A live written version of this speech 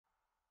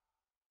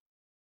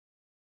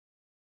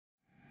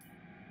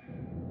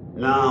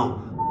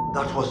Now,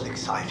 that was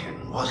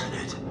exciting, wasn't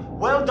it?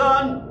 Well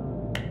done!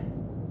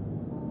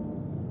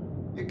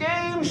 The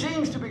game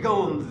seems to be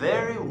going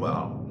very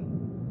well.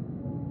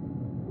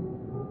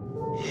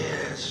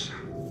 Yes,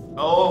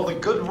 all the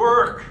good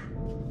work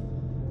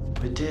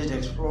we did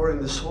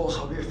exploring the source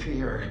of your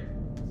fear.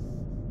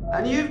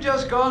 And you've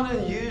just gone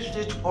and used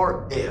it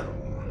for ill.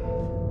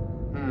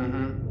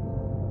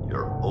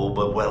 Your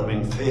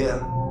overwhelming fear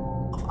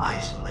of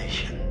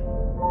isolation.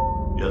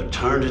 You have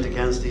turned it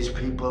against these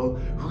people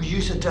who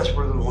you so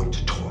desperately want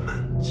to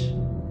torment.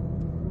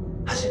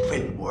 Has it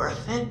been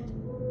worth it?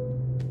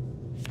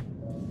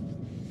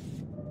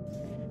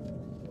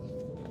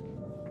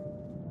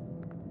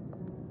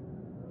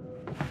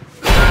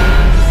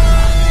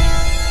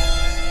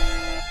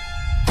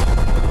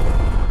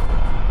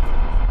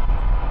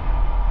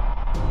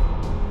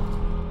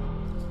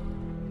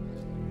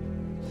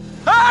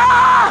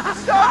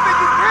 Stop it!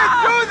 You can't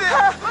do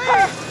this!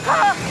 Please!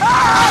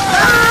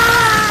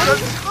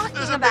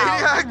 There's a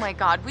maniac! Oh my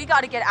god, we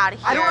gotta get out of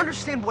here. I don't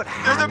understand what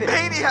happened. There's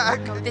a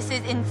maniac! No, this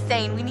is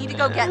insane. We need to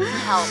go get some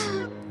help.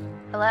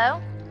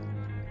 Hello?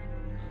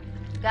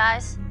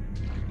 Guys?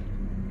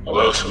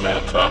 Hello,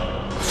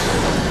 Samantha.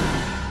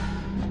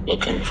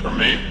 Looking for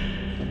me?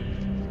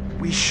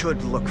 We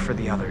should look for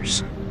the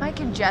others. Mike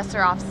and Jess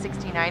are off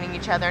 69ing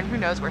each other, and who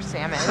knows where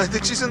Sam I is.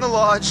 think she's in the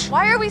lodge.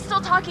 Why are we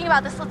still talking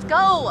about this? Let's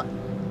go!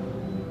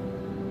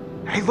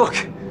 Hey, look!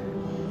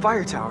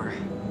 Fire tower.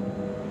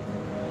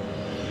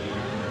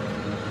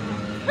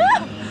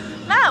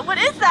 Matt, what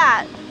is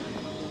that?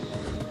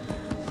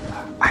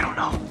 I don't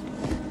know.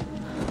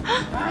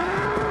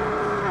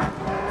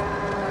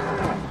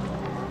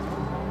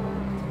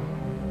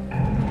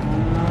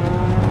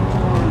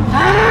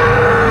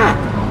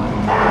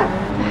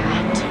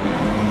 Matt,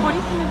 what are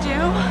you gonna do?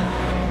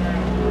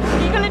 What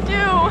are you gonna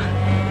do?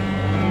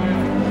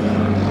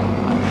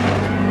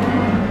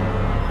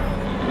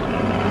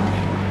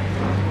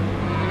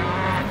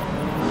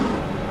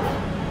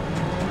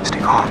 Stay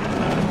calm.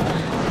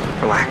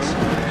 Relax.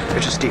 They're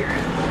just deer.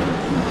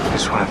 They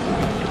just want to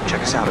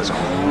check us out is all.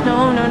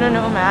 No,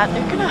 Matt.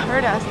 They're gonna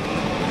hurt us.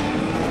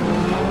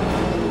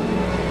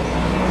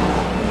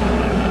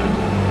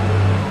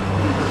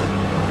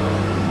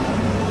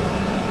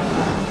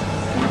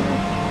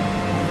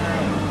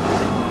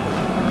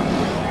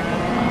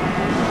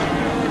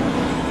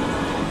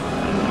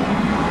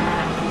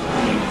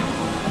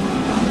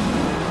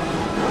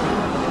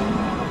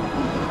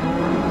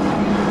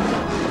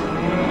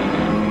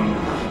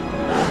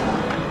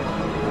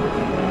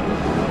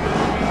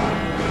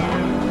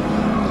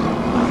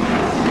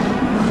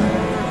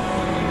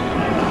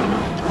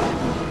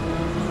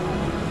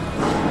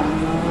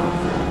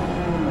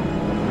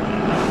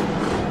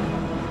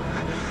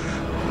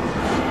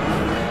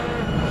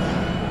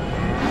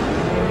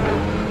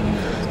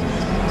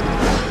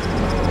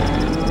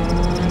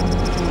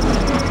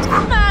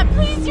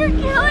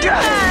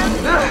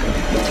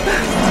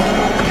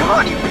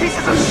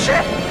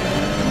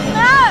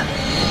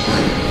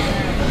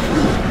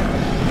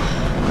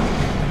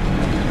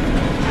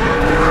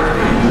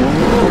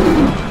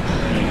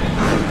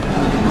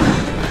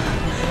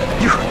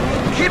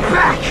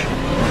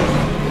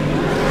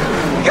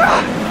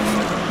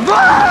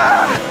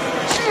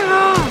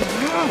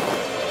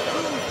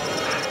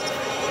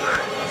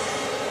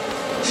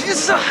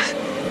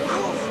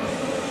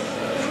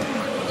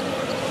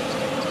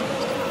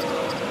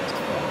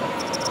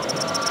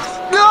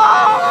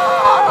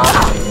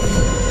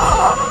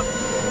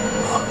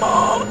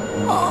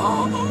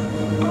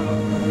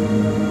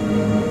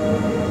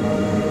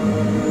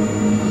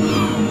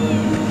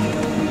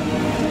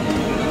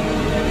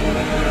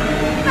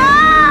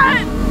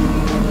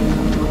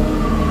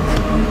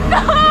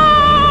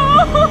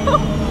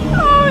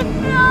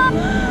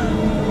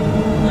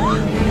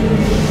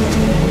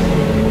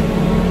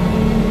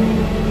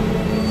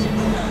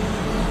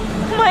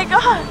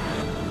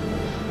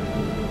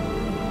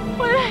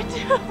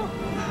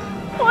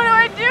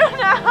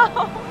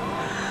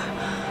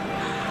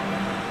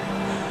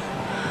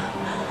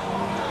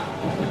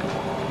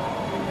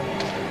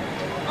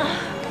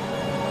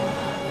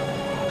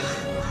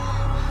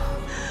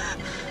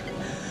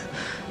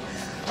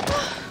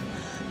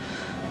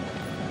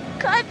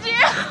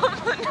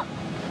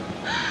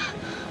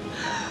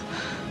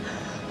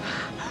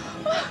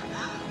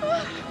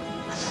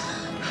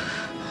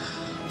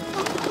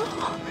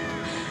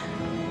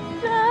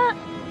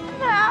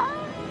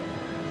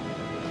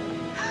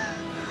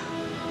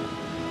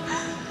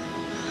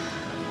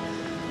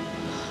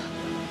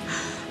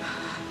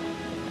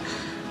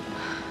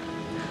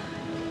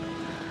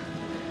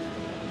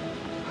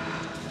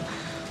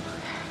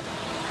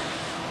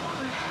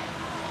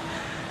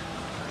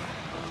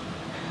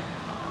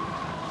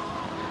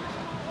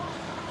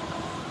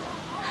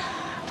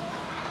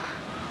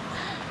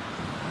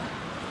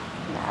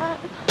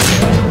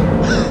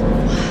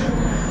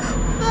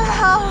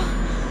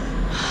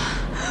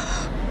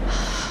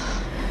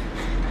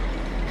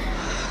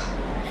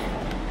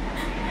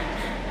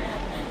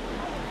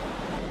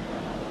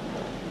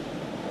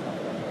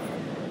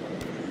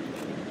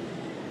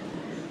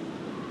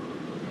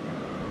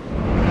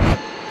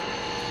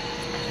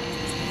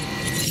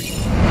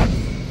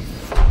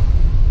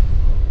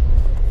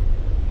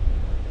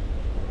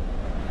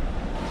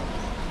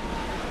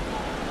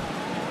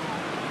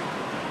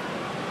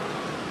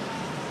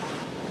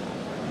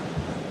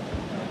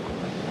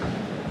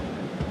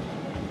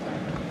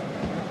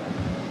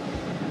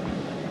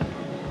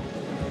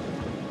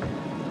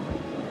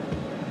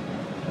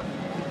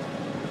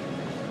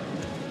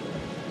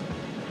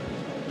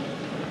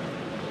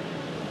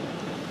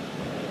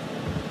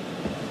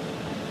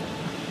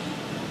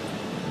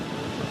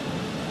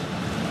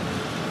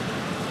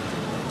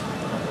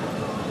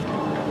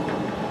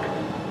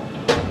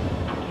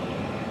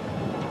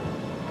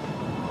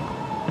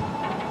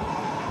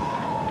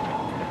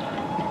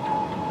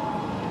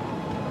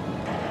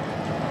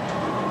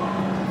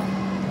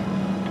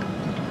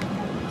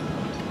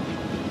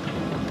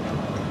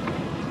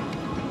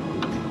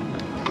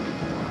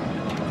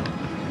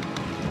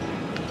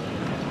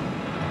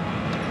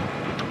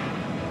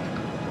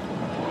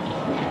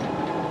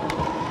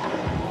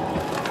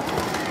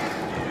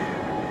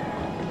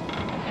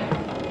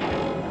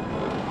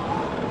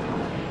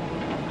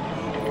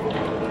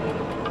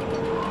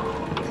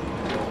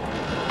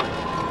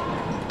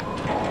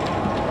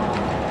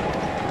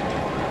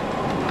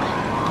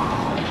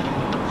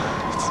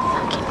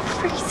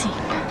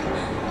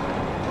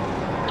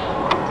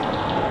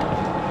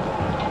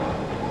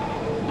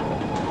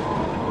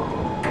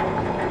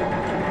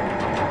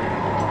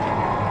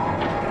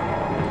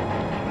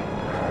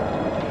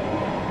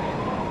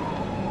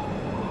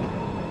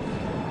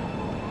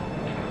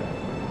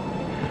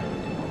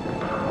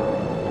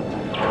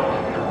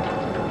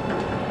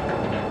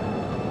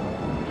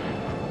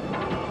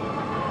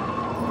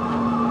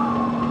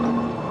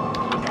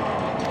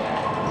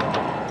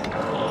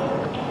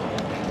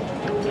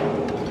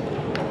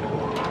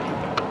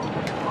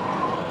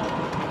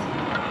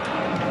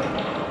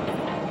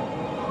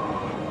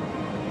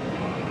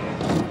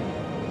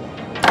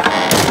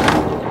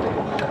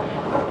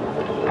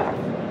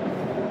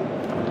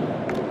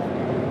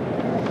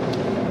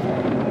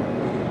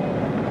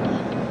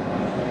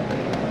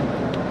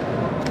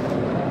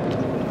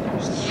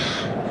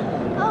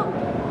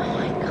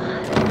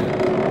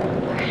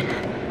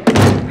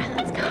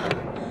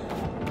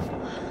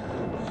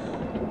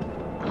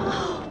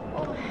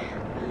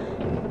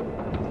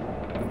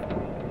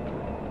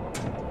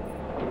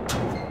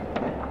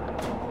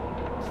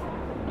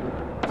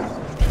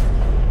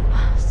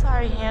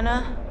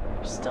 Anna.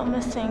 You're still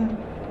missing.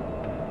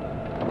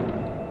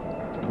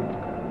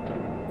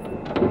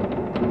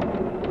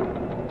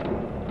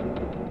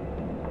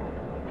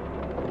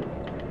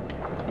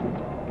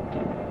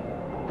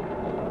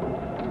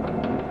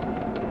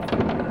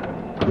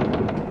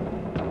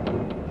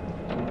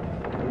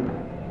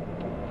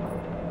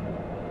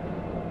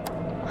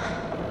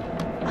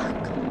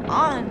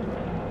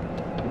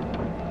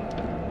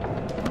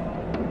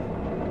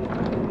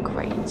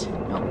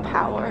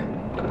 Power.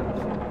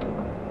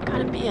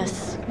 Gotta be a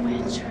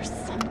switch or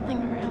something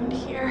around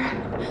here.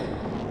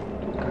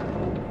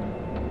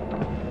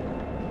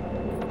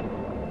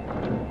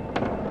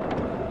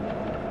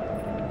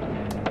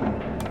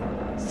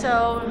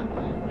 So,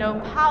 no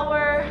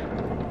power.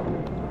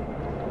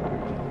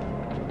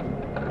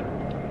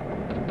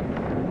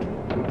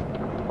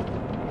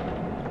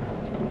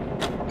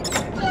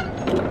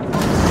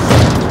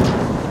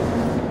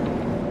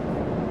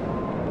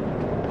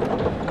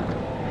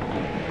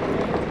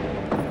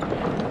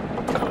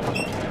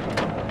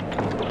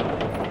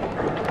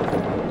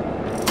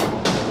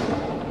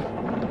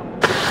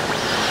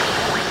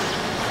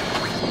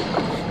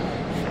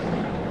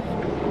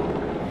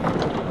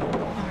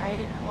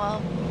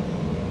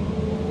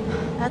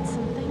 That's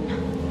something.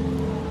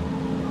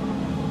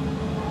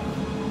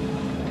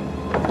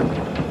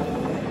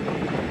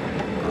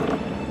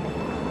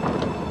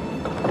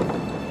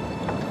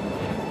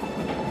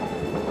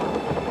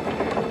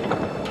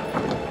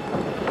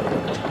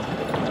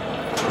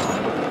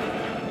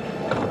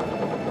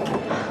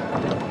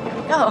 Here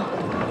we go.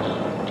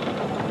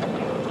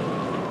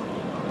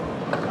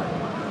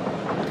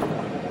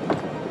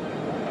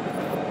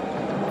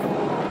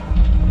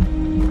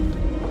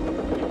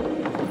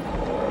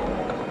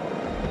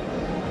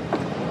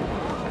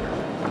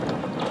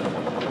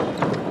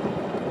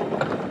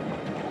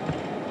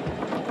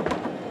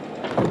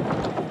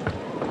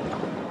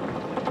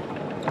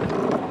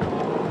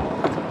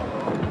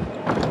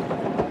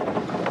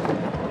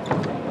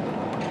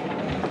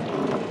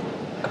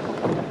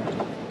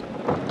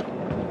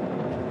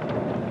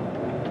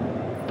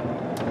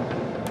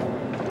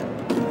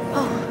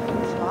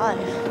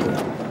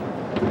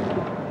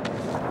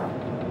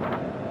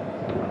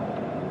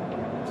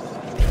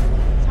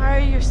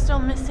 Sorry, you're still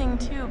missing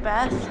too,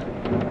 Beth.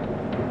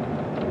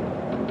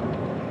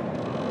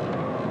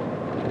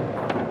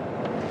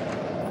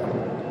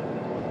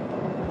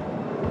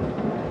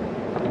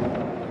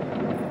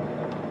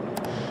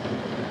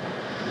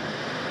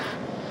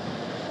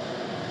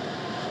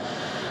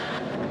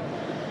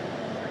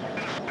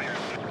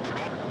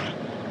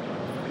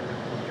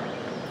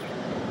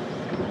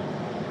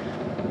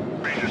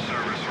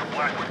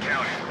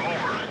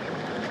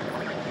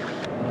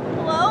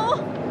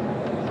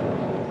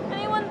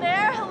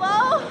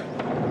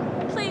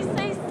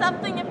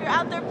 Something if you're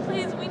out there,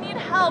 please. We need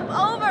help.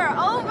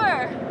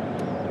 Over.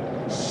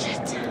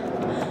 Shit.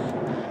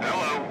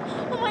 Hello.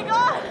 Oh my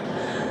God.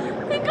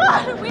 Thank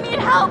God. We need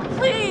help,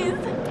 please.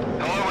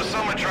 Hello, is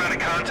someone trying to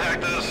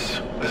contact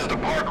us? This is the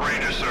Park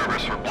Ranger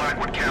Service for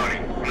Blackwood County.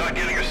 I'm not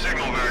getting your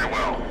signal very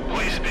well.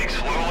 Please speak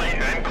slowly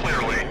and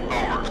clearly.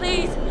 Over.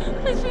 Please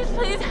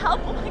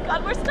help. Oh my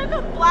God, we're stuck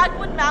on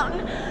Blackwood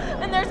Mountain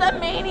and there's a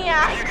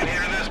maniac. If you can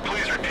hear this,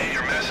 please repeat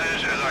your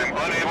message as I'm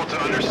unable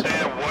to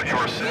understand what you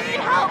are saying. We need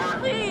help, over.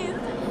 Please.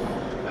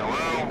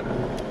 Hello?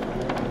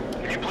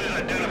 Can you please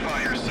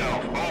identify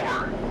yourself?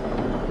 Over.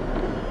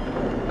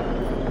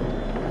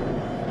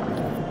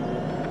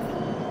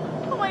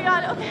 Oh my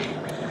God, okay.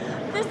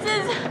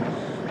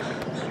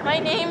 My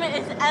name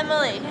is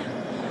Emily.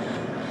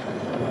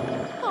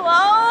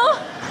 Hello?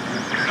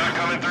 You're not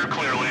coming through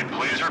clearly.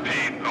 Please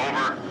repeat.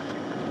 Over.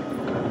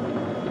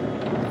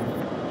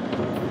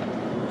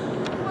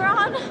 We're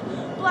on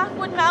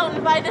Blackwood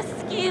Mountain by the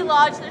ski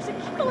lodge. There's a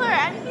killer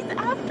and he's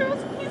after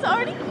us. He's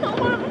already killed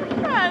one of our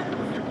friends.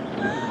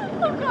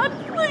 Oh God,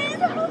 please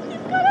help.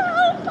 You've gotta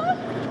help us.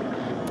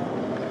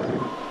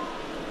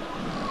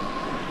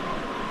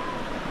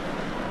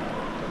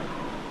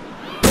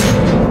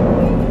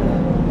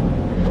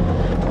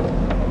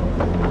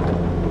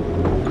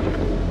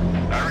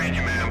 I read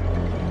you, ma'am.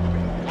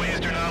 Please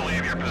do not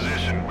leave your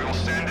position. We will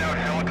send out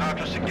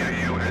helicopters to get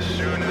you as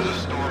soon as the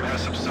storm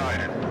has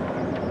subsided.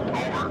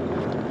 Over.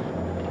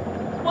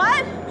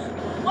 What?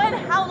 When?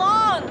 How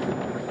long?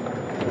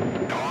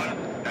 Dawn,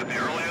 at the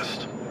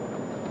earliest.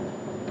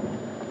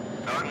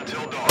 Not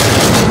until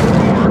dawn.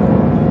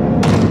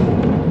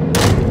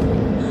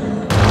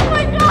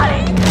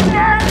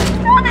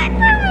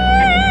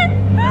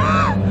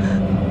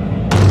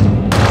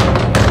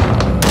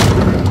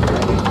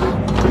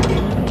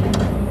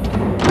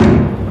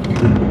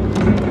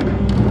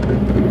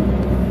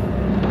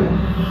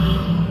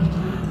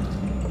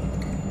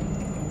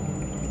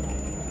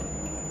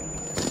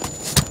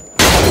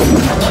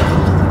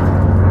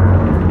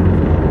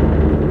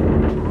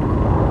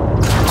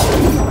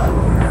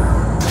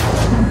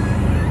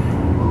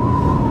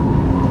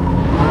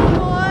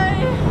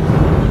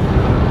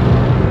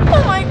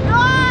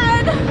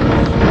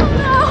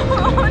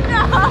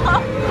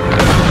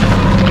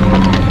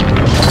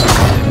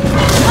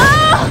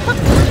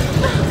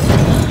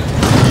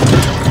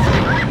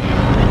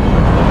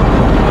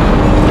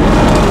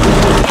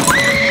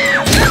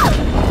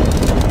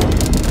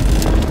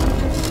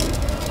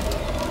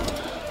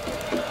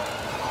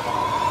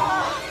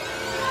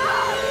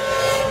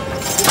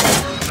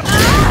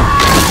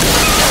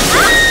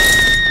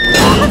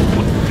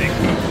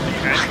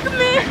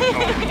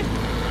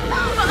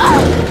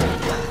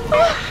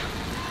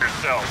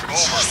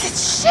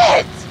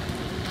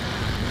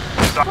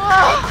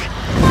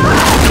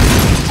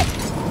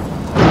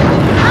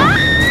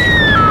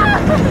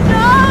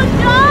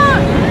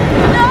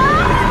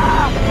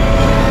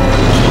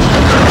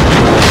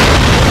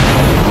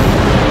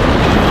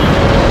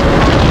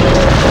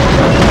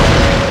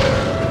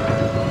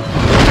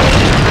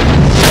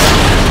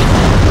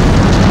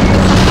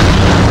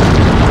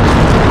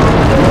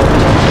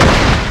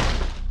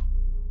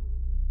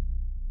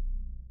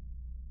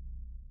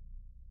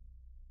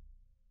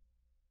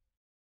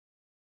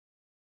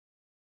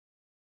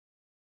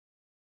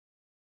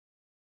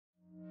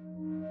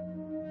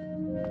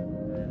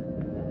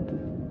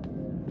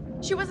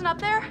 She wasn't up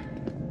there?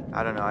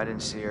 I don't know, I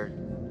didn't see her.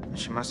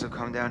 She must have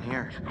come down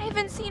here. I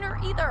haven't seen her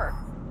either.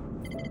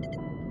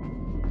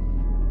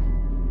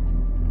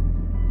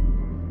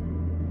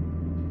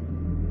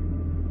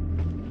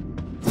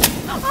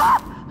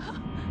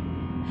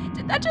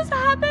 Did that just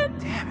happen?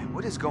 Damn it,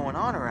 what is going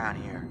on around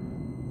here?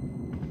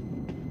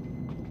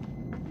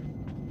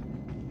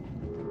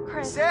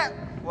 Chris. Sam!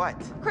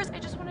 What? Chris, I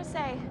just want to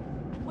say,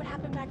 what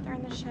happened back there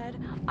in the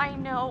shed? I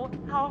know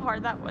how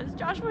hard that was.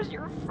 Josh was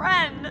your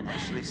friend.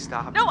 Ashley,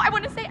 stop. No, I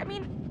want to say,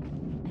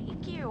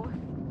 thank you.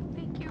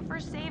 Thank you for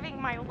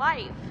saving my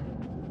life.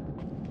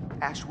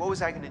 Ash, what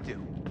was I gonna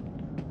do?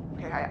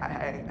 Okay,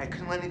 I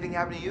couldn't let anything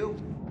happen to you.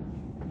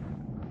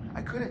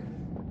 I couldn't.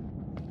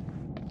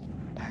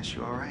 Ash,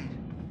 you alright?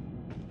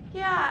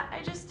 Yeah,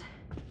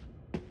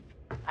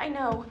 I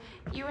know.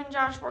 You and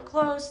Josh were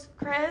close,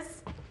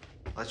 Chris.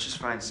 Let's just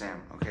find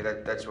Sam, okay?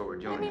 That's what we're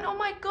doing now. Oh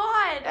my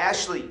God.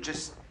 Ashley,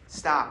 just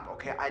stop,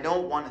 okay? I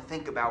don't want to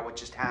think about what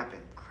just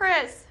happened.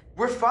 Chris.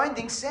 We're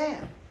finding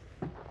Sam.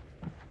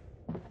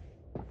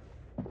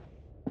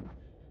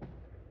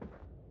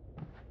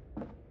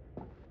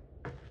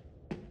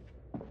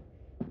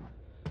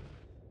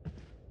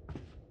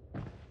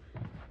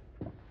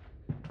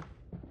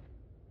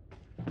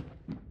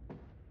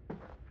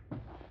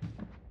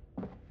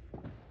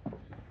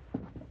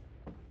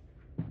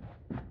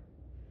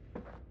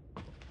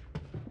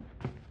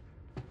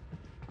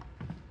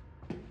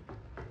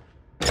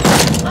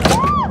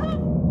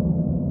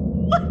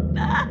 What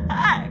the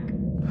heck?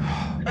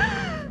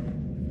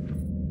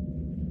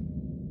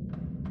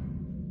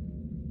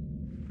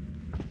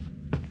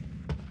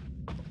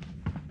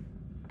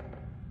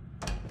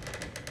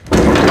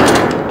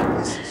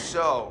 This is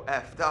so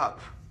effed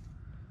up.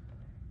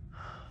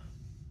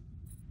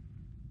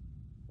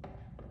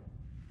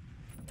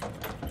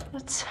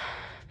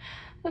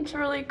 That's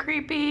really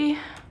creepy.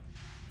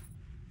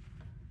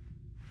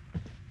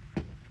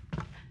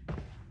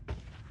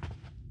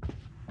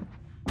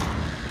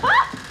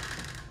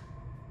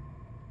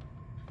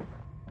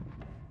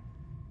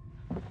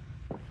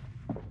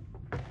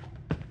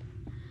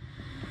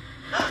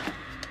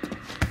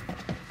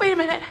 Wait a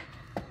minute.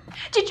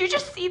 Did you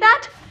just see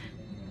that?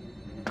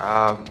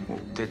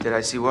 Did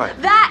I see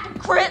what? That,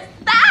 Chris,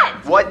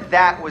 that! What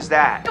that was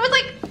that? It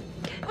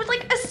was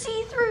like a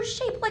see-through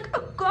shape, like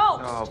a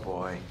ghost. Oh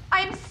boy.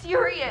 I'm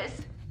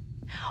serious.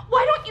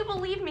 Why don't you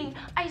believe me?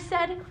 I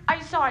said I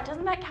saw it.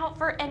 Doesn't that count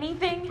for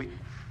anything?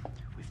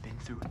 We've been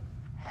through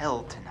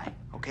hell tonight,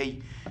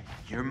 okay?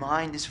 Your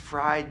mind is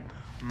fried.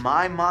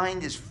 My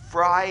mind is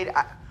fried.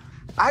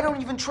 I don't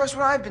even trust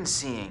what I've been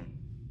seeing.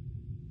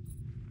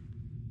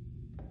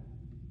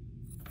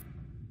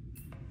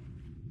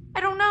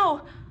 I don't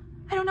know.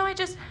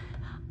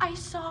 I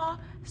saw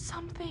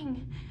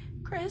something.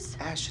 Chris?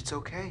 Ash, it's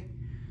okay.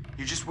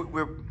 You're just,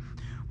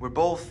 we're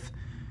both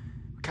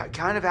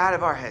kind of out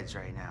of our heads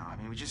right now. I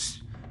mean,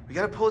 we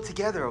gotta pull it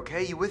together,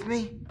 okay? You with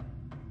me?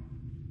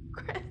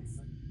 Chris?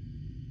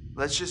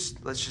 Let's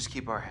just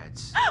keep our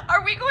heads.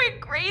 Are we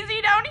going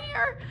crazy down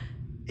here?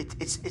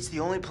 It's the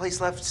only place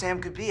left Sam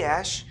could be,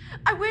 Ash.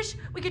 I wish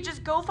we could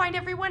just go find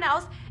everyone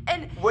else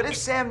and... What if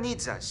Sam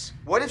needs us?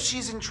 What if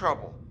she's in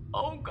trouble?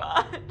 Oh,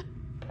 God.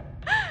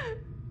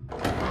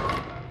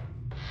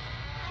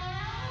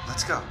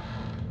 Let's go.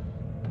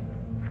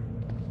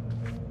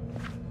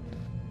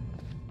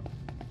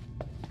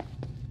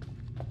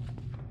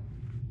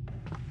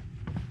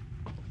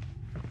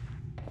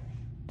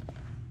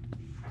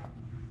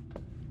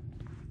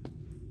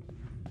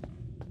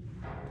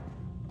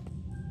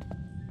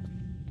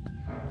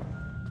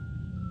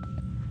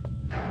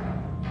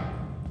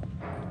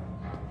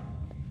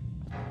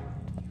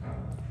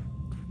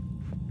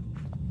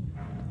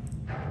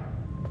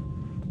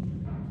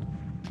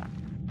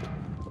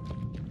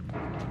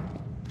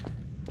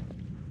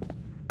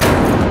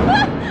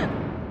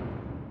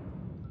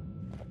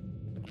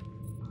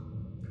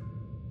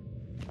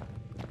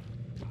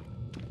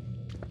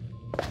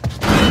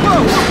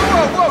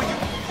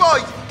 Whoa,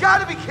 you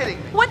gotta be kidding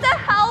me! What the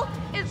hell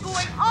is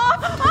going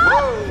on?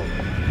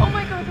 Whoa! Oh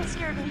my God, that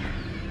scared me.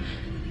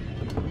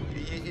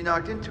 You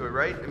knocked into it,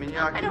 right? I mean, you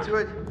knocked into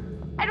it?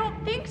 I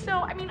don't think so.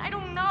 I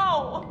don't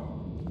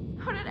know.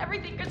 How did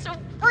everything get so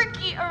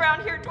freaky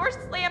around here? Doors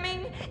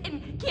slamming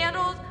and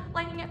candles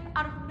lighting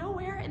out of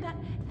nowhere and that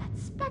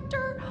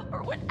specter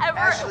or whatever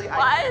Ashley, it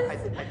was.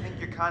 I think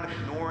you're kind of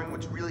ignoring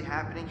what's really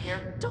happening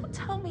here. Don't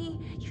tell me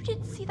you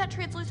didn't see that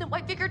translucent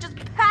white figure just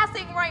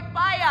passing right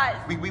by us.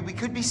 We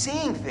could be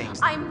seeing things.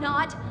 I'm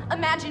not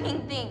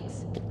imagining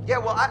things. Yeah,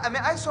 well, I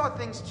mean, I saw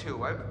things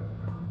too.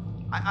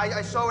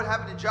 I saw what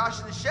happened to Josh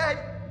in the shed.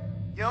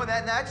 You know,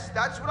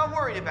 that's what I'm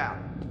worried about.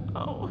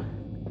 Oh,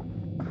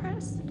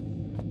 Chris,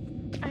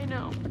 I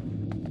know.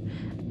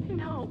 You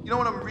know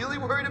what I'm really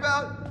worried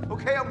about?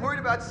 Okay, I'm worried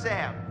about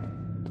Sam.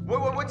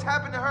 What's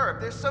happened to her?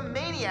 If there's some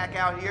maniac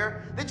out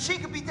here, then she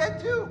could be dead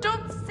too.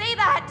 Don't say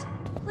that,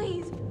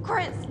 please,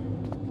 Chris.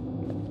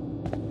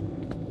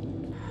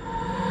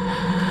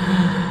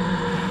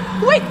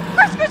 Wait,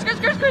 Chris,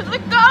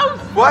 the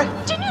ghost!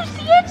 What? Didn't you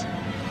see it?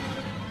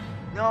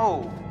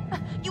 No.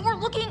 You were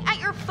looking at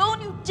your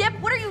phone, you dip.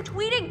 What are you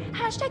tweeting?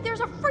 Hashtag there's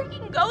a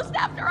freaking ghost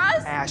after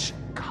us. Ash,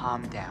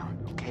 calm down,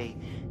 okay?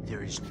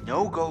 There is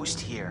no ghost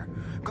here.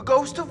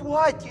 Ghost of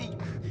what?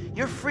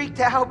 You're freaked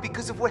out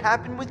because of what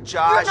happened with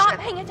Josh. You're not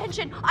paying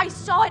attention. I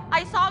saw it.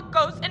 I saw a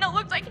ghost, and it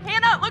looked like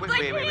Hannah. It looked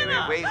like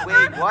Hannah. Wait,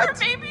 what? Her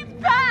baby's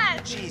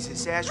bad.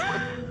 Jesus, Ash,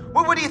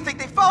 what do you think?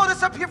 They followed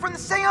us up here from the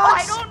seance?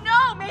 I don't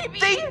know, maybe.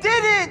 They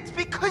didn't,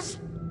 because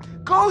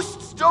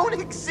ghosts don't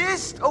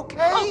exist,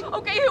 okay? Oh,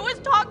 okay, who was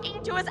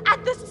talking to us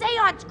at the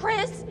seance,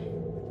 Chris?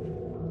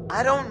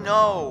 I don't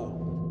know.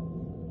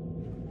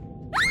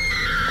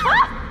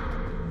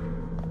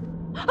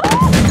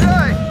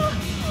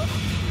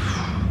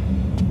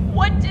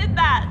 What did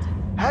that?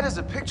 How does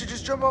a picture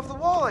just jump off the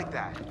wall like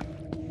that?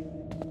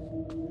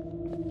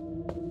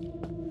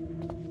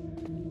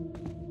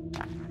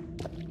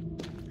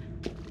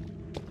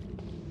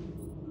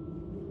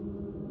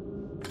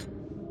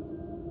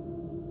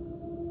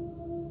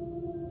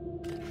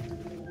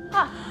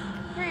 Huh,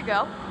 here you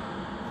go.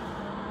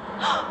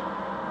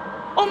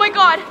 Oh my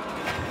god!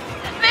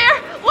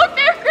 There! Look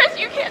there, Chris!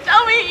 You can't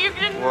tell me you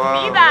didn't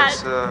see that!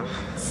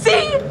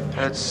 See?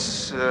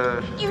 That's,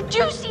 You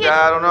do see it!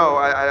 I don't know.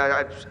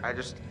 I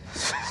just...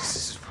 This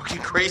is fucking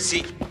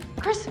crazy.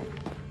 Chris,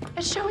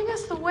 it's showing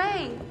us the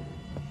way.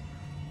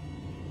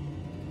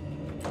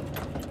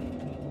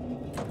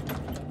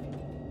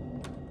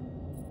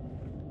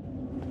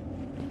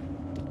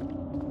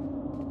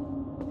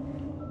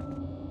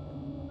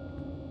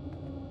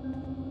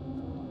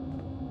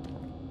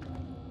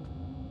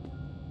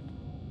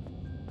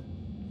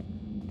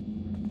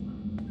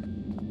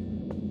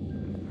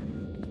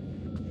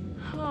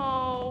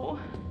 Oh,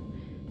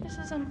 this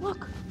isn't.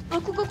 Look,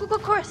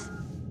 Chris.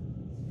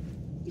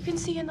 You can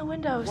see in the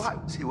windows.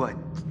 What? See what?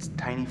 It's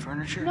tiny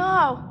furniture?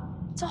 No,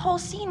 it's a whole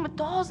scene with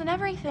dolls and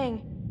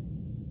everything.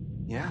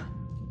 Yeah.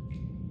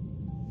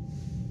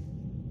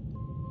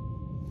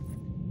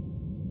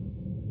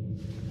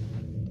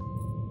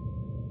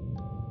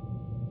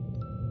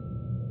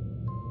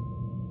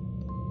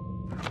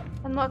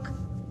 And look,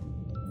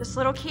 this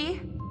little key.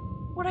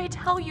 What'd I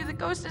tell you? The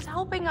ghost is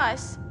helping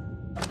us.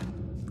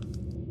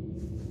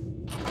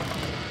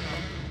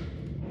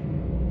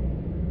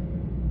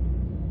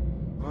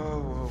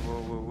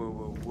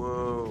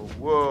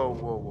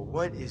 Whoa.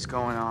 What is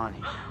going on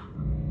here?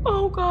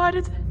 Oh God,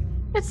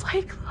 it's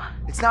like...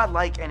 It's not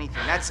like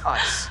anything. That's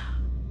us.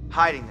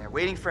 Hiding there,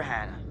 waiting for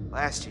Hannah.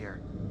 Last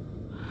year.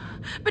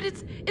 But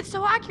it's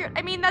so accurate.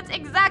 I mean, that's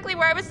exactly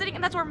where I was sitting,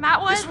 and that's where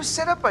Matt was. This was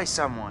set up by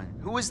someone.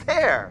 Who was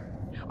there?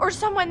 Or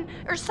someone,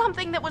 or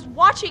something that was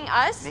watching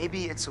us.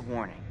 Maybe it's a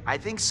warning. I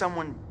think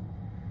someone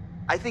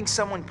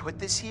put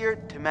this here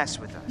to mess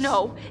with us.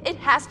 No, it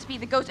has to be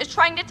the ghost. It's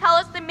trying to tell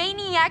us the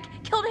maniac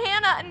killed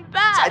Hannah and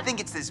Beth. I think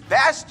it's this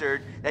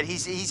bastard that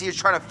he's here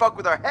trying to fuck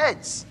with our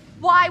heads.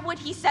 Why would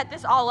he set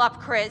this all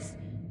up, Chris?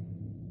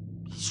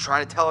 He's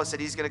trying to tell us that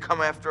he's gonna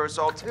come after us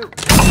all too.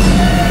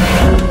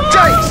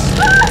 Dice!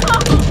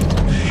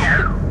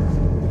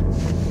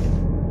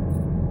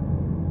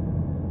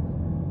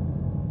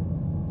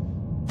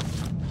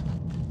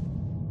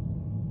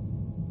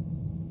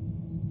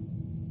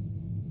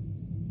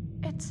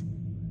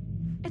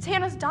 It's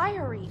Hannah's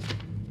diary.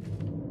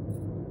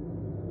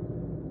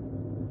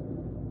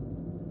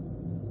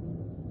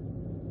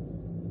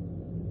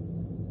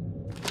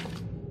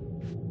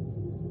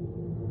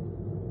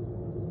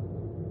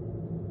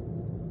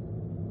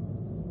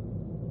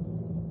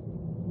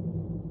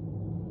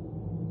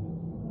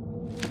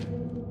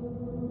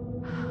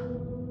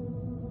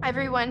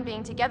 Everyone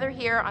being together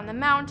here on the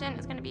mountain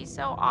is going to be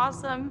so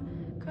awesome.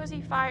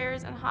 Cozy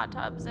fires and hot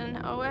tubs and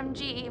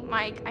OMG,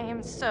 Mike, I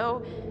am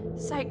so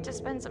psyched to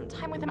spend some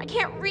time with him. I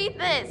can't read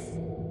this.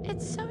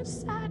 It's so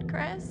sad,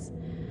 Chris.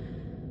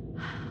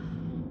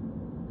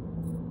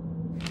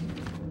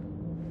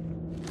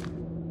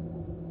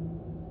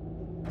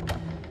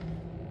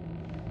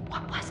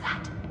 What was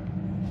that?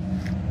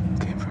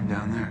 Came from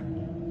down there.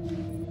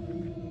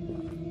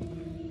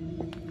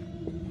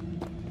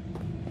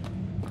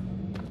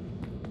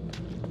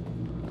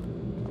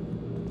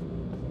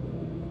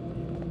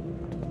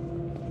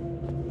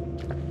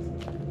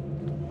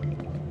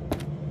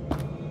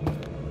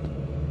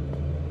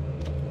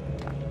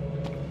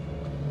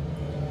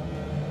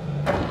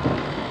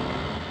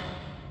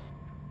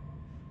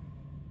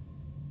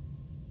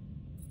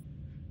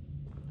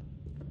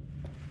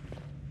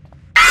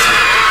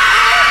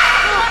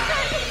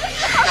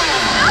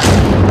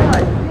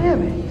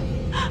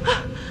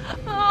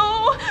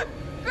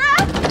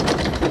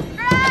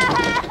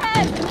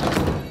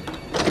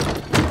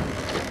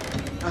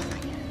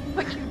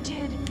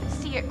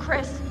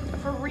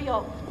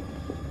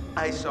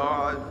 I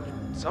saw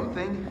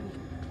something,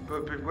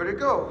 but where'd it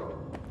go?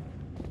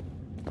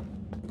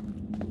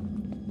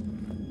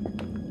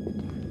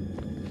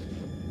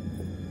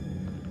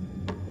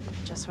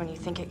 Just when you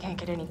think it can't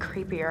get any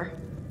creepier.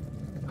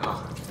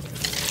 Oh.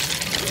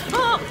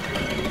 Oh!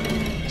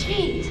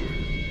 Jeez.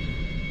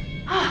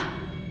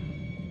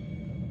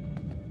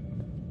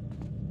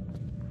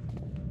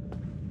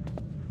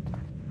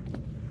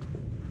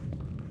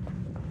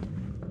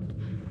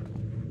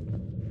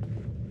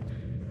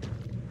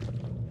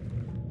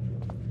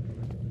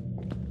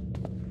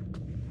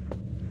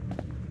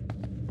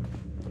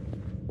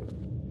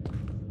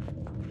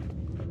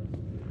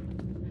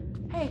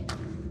 Hey.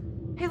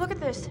 Hey, look at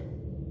this.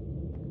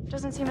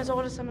 Doesn't seem as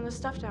old as some of the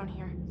stuff down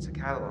here. It's a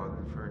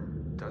catalog for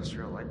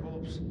industrial light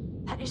bulbs.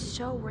 That is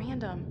so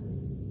random.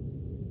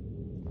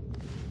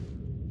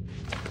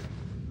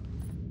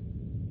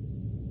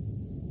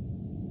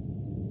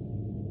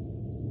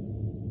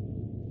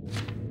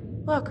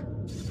 Look.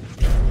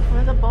 One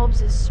of the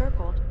bulbs is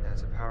circled.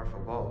 That's a powerful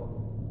bulb.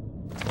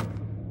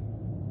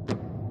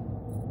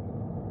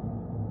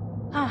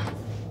 Huh.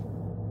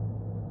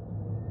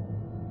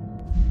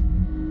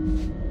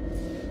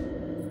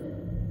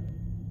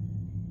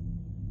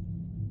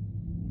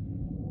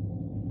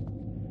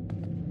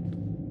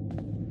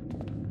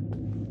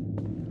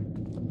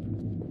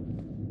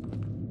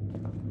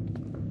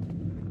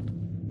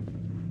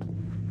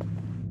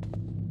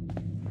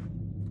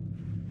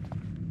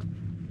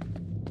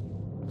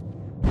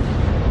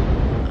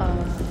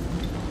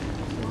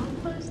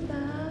 What was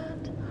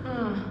that?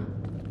 Huh.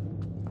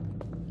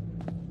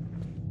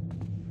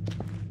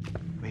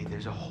 Wait,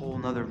 there's a whole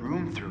nother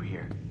room through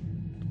here.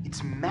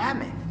 It's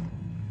mammoth.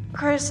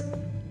 Chris,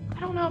 I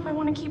don't know if I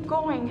want to keep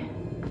going.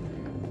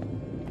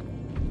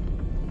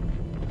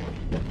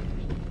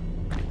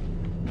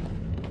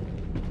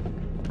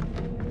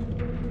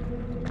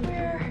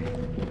 Where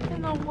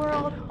in the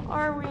world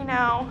are we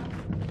now?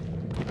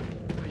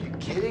 Are you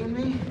kidding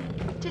me?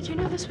 Did you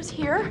know this was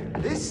here?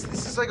 This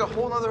is like a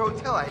whole nother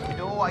hotel. I had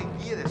no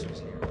idea this was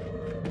here.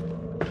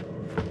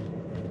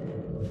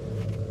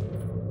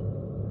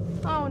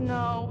 Oh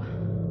no.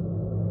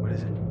 What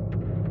is it?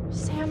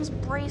 Sam's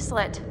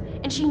bracelet.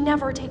 And she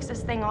never takes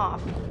this thing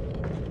off. We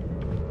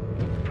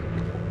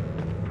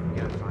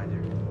gotta find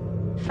her.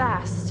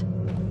 Fast.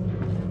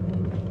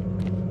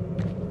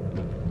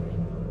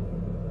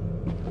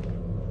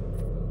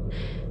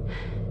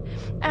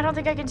 I don't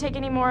think I can take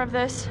any more of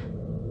this.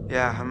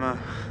 Yeah, I'm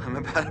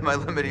about at my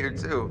limit here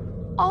too.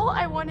 All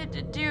I wanted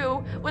to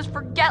do was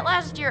forget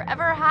last year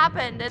ever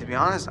happened. To be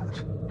honest,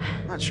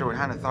 I'm not sure what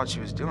Hannah thought she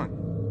was doing.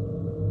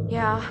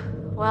 Yeah,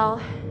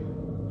 well,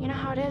 you know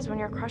how it is when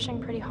you're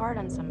crushing pretty hard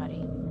on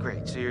somebody.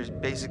 Great, so you're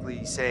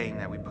basically saying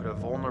that we put a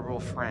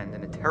vulnerable friend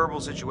in a terrible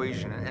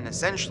situation and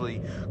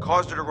essentially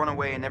caused her to run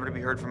away and never to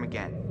be heard from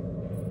again.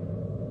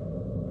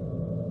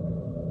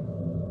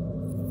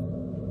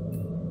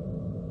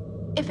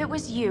 If it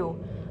was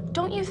you,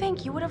 don't you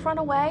think you would have run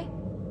away?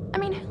 I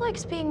mean, who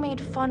likes being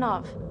made fun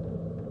of?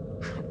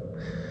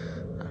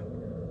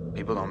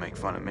 People don't make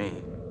fun of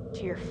me.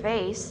 To your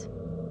face.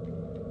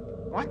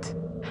 What?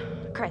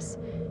 Chris,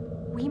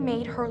 we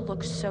made her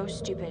look so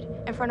stupid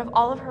in front of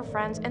all of her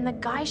friends and the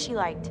guy she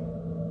liked.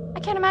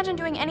 I can't imagine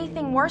doing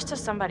anything worse to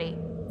somebody.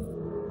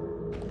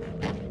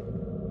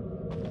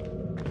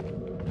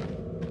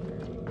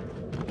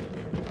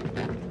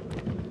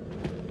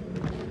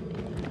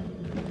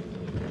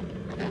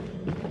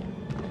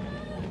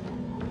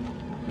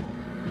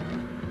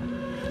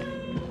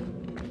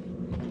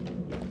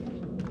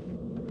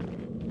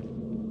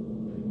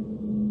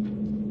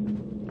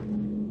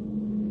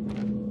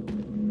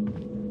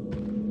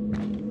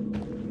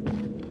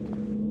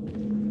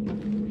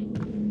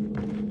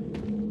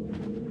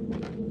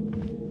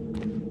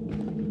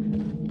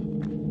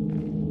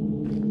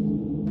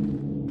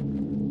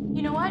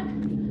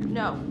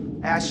 No.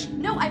 Ash.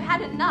 No, I've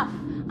had enough.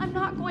 I'm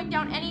not going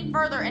down any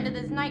further into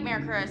this nightmare,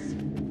 Chris.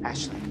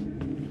 Ashley,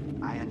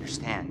 I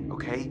understand,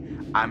 okay?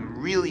 I'm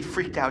really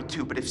freaked out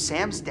too, but if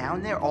Sam's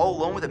down there all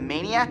alone with a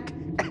maniac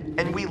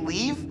and we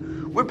leave,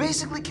 we're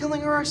basically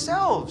killing her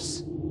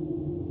ourselves.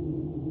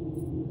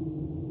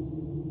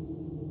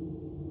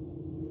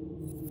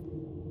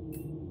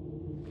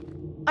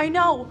 I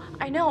know.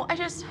 I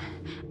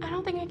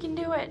don't think I can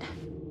do it.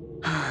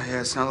 Yeah,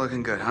 it's not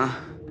looking good, huh?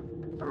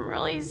 I'm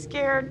really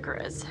scared,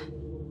 Chris.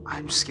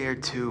 I'm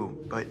scared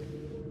too, but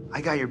I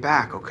got your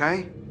back,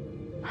 okay?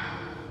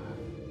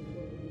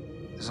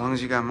 As long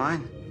as you got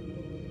mine.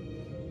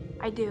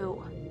 I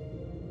do.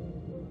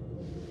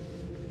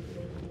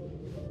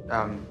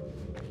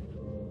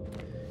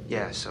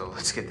 Yeah, so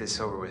let's get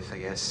this over with, I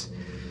guess.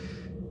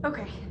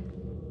 Okay.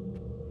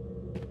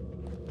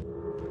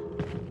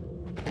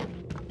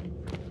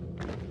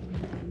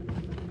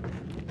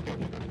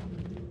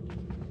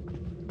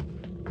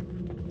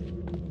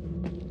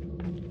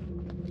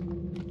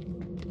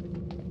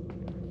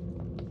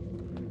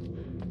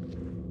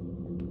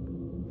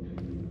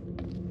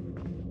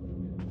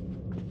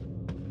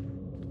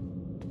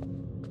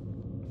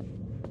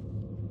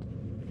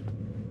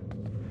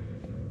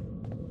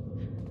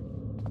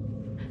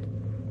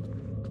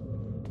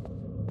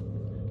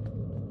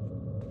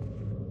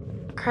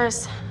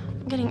 Chris,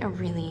 I'm getting a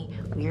really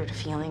weird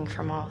feeling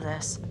from all of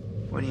this.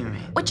 What do you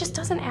mean? It just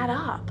doesn't add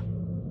up.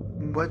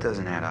 What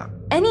doesn't add up?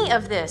 Any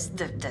of this,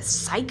 the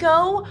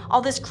psycho, all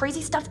this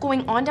crazy stuff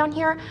going on down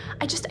here,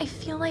 I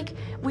feel like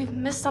we've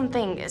missed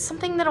something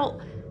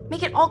that'll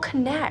make it all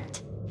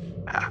connect.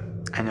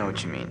 I know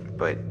what you mean,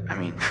 but I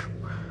mean,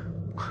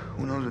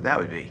 who knows what that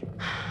would be?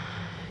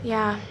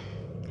 Yeah,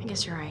 I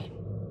guess you're right.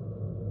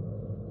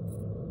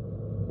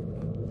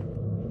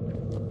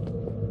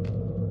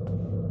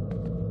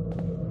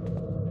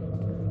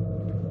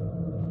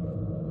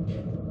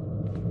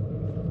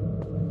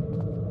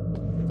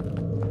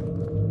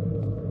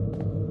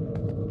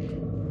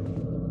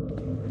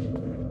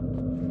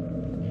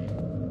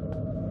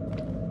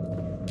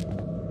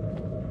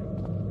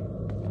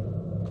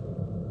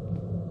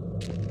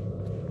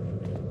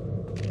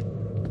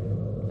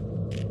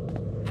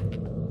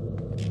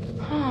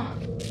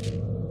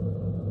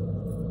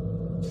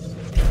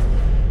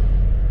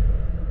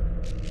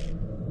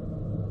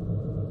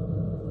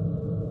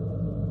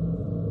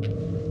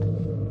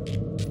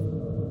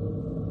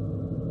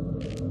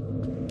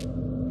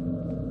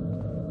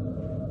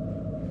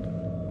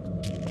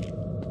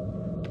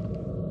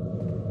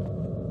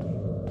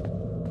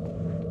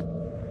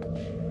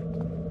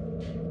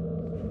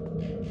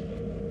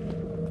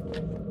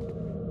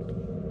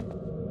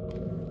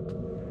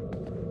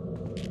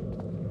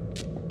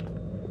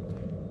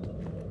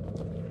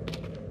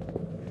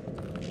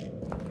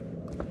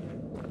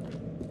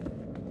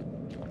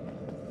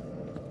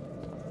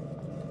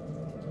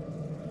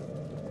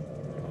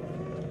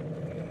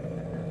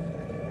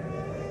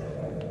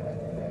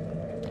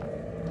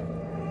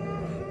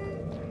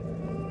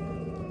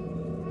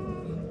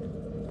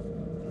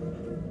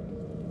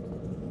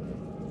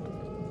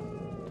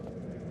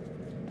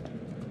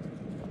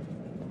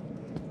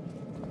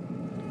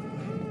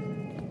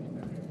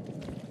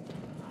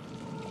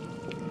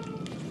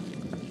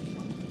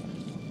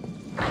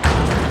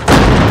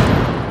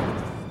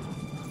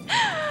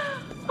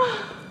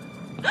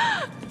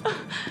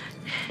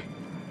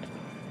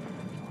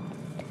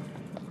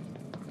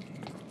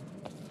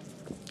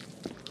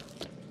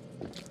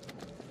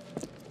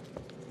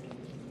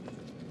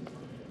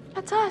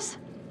 it's us.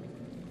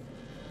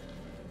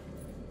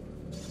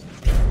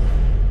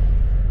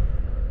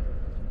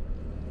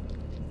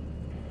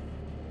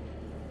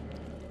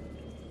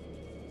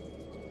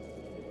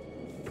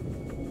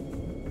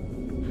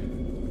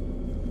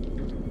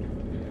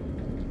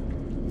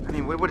 I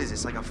mean, what is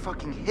this, like a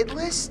fucking hit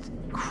list?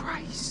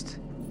 Christ.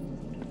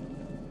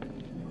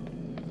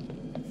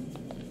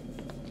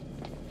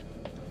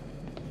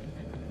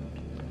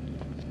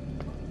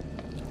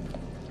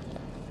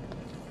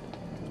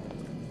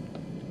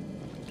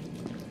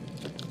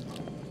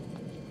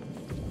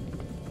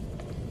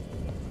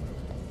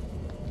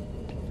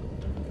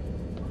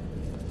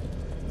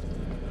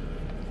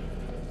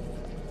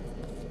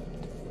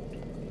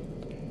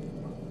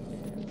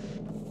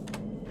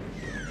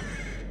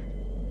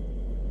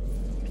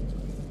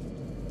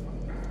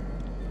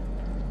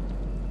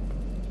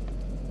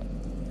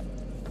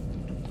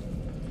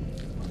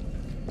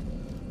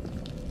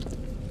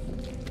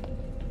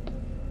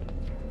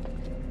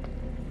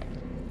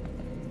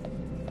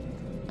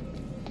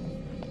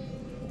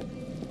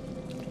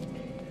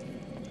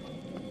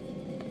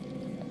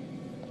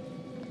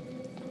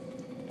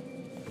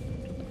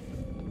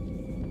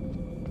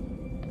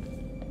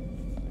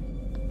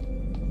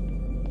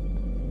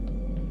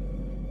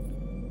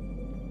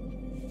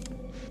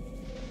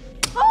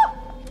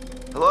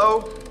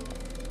 Hello?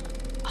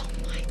 Oh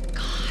my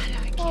god,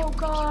 I can't Oh believe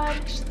God.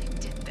 you actually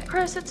did that.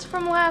 Chris, it's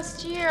from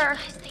last year. I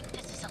think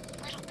this is a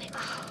little bit.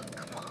 Oh,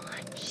 come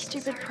on. She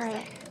Stupid deserves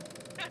prank.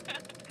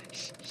 that.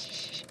 Shh, shh,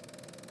 shh.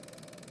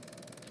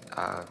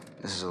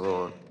 This is a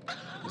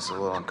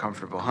little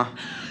uncomfortable, huh?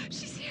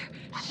 She's here.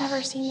 I've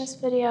never seen this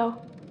video.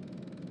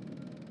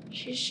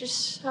 She's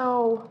just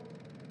so...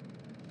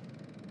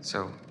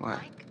 So, what?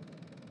 Mike,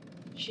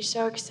 She's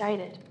so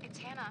excited. it's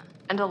Hannah.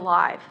 And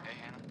alive. Hey,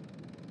 Hannah.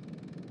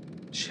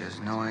 She has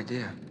no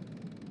idea.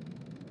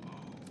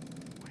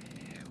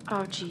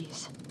 Oh,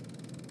 jeez.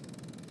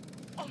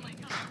 Oh my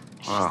god.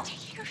 Wow. She's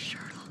taking her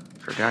shirt off.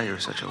 Forgot you were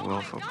such a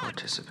willful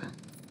participant.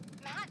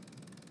 Matt,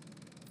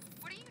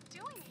 what are you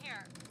doing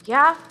here?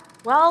 Yeah,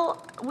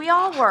 well, we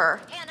all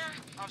were. Hannah.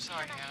 I'm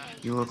sorry, Hannah.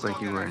 You look like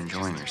you were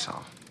enjoying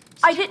yourself.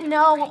 I didn't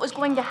know what was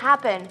going to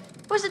happen.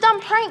 It was a dumb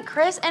prank,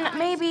 Chris, and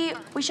maybe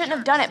we shouldn't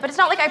have done it, but it's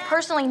not like I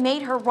personally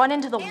made her run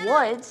into the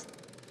woods.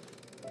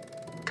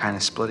 Kind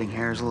of splitting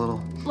hairs a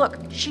little. Look,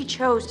 she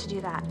chose to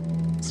do that.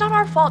 It's not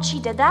our fault she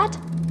did that.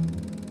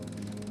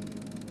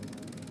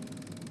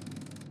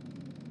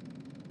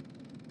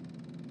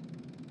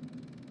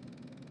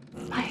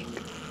 Mike.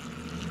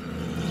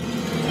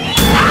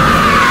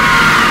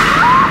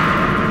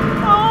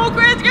 Oh,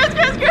 Chris!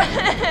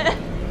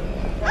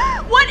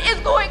 What is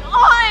going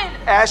on?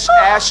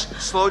 Ash,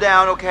 slow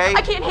down, okay?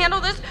 I can't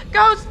handle this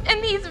ghost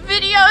and these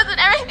videos and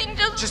everything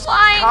just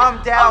flying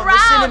calm down. around.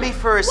 Listen to me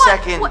for a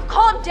second. What?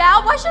 Calm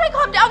down? Why should I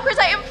calm down, Chris?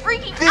 I am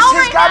freaking This out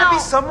has right got to now. be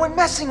someone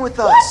messing with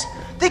us.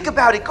 Think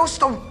about it. Ghosts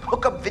don't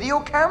hook up video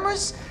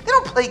cameras. They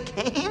don't play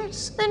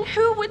games. Then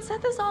who would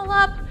set this all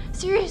up?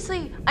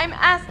 Seriously, I'm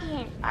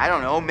asking. I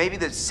don't know. Maybe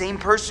the same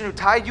person who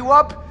tied you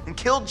up and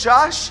killed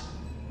Josh?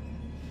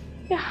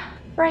 Yeah,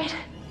 right.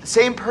 The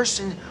same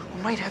person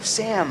who might have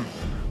Sam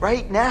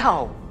right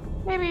now.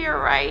 Maybe you're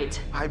right.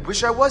 I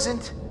wish I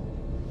wasn't.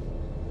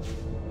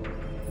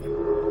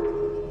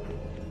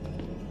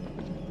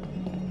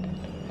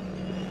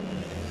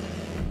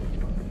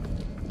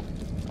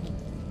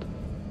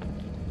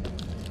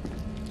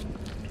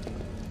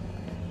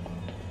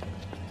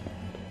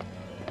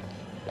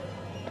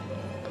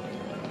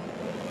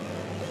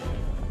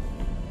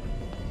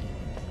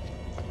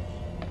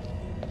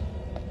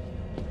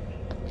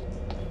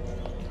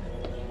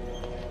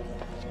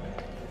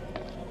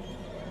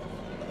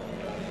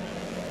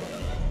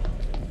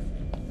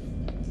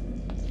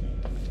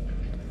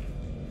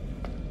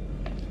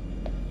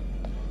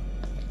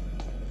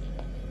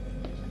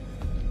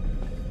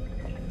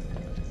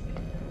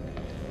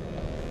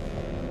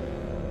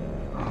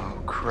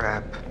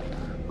 Crap.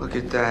 Look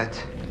at that.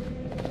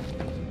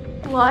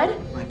 Blood?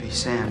 Might be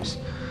Sam's.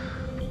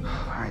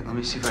 Alright, let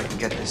me see if I can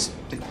get this.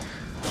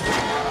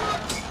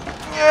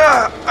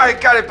 Yeah, I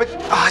got it, but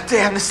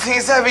damn, this thing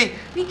is heavy.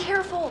 Be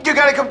careful. You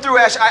gotta come through,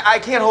 Ash. I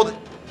can't hold it.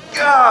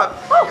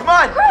 Oh, come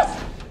on. Chris!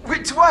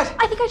 Wait, what?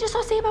 I think I just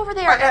saw Sam over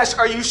there. Ash,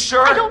 are you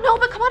sure? I don't know,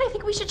 but come on, I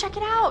think we should check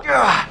it out.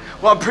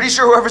 Well, I'm pretty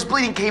sure whoever's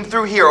bleeding came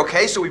through here,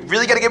 okay? So we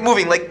really gotta get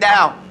moving, like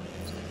now.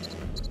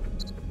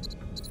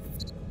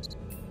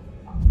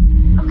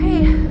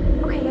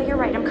 Okay, yeah, you're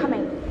right, I'm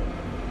coming.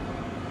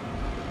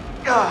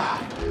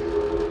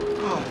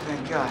 Oh,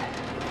 thank God.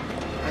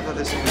 I thought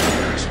this would be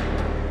first.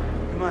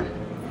 Come on.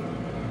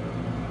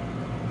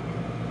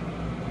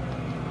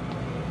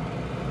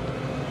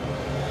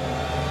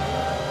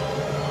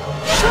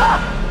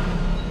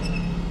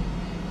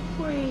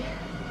 Wait,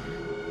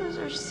 those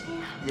are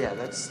Sam. Yeah,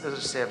 those are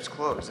Sam's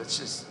clothes. That's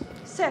just...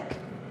 Sick.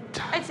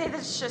 I'd say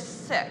that's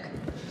just sick.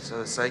 So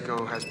the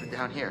psycho has been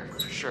down here,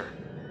 for sure.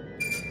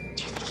 Do you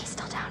think he's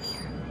still down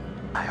here?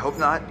 I hope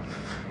not.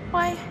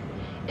 Why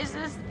is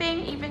this thing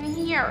even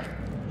here?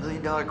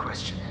 $1 million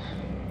question.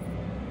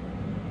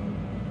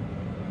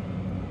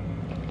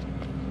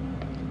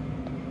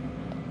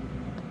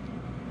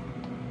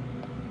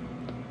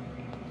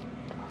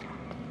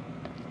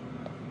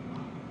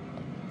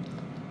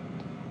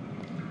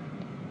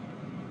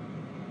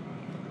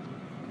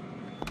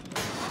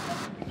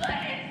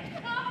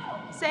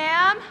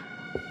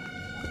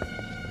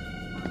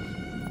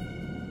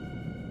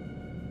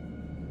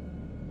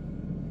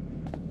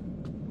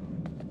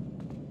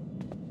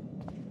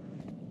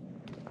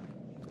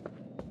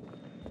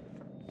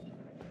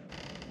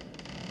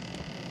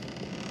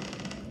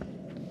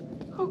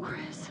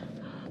 Chris.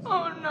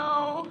 Oh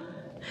no.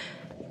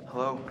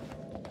 Hello?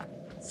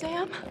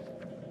 Sam?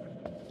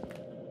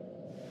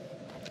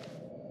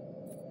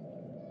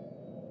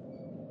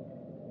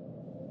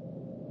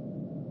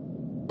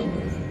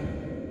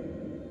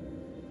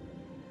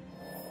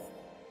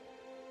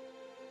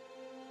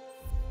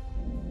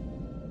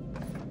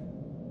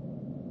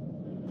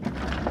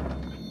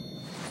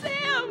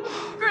 Sam!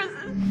 Chris,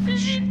 is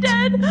she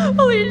dead?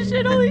 Holy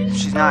shit, holy shit.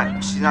 She's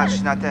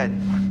not dead.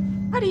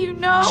 How do you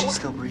know? She's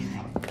still breathing.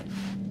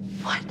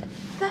 What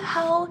the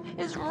hell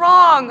is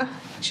wrong?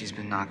 She's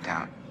been knocked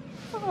out.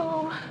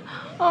 Oh,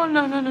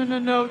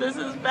 no. This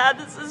is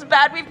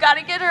bad. We've got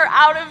to get her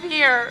out of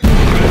here.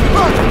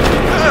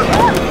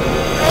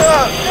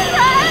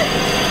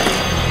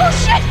 Oh,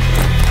 shit!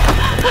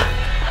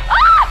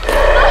 Ah!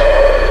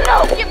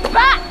 No, get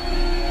back!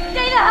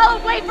 Stay the hell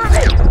away from me!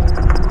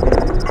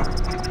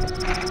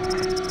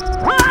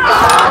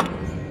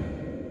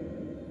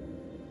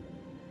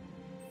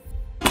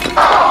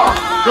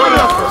 Good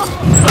effort.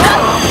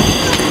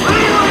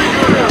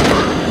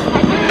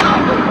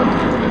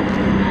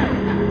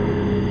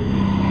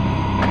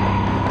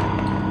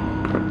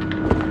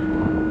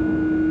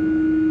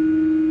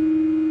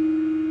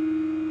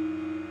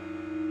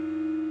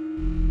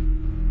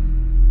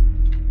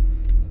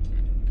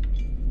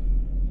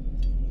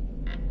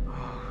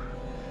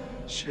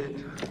 Shit.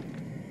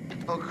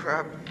 Oh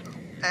crap.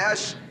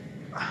 Ash!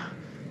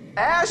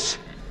 Ash!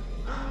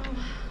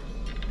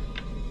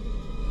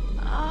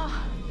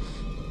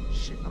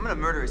 Shit, I'm gonna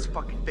murder his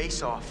fucking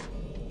face off.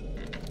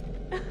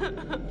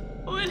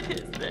 What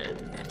is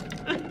this?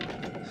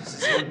 This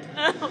is him.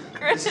 No,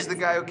 Chris. This is the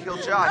guy who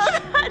killed Josh.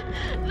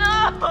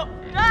 No,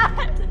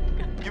 God.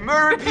 You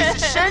murdering piece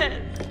of shit! You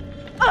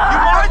Look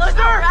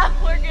monster! around.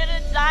 We're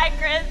gonna die,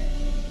 Chris.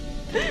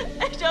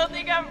 I don't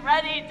think I'm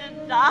ready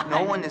to die.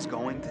 No one is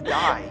going to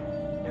die.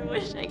 I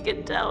wish I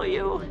could tell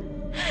you.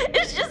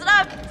 It's just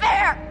not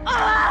fair.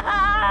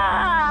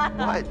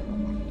 What?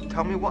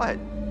 Tell me what?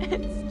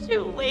 It's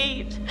too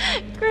late.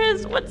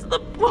 Chris, what's the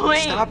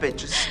point? Stop it.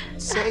 Just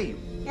say.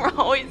 We're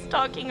always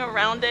talking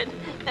around it.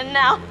 And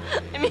now,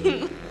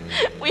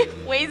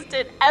 we've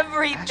wasted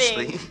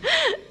everything. Ashley,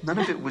 none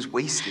of it was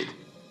wasted.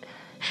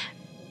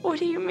 What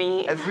do you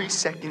mean? Every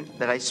second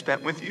that I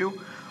spent with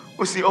you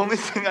was the only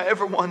thing I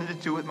ever wanted to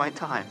do with my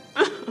time.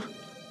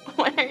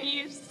 What are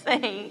you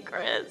saying,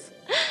 Chris?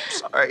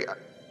 Sorry.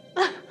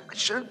 I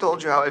should have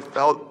told you how I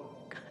felt.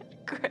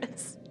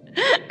 Chris.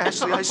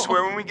 Ashley, I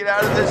swear when we get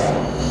out of this...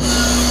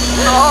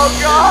 Oh,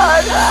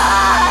 God! No.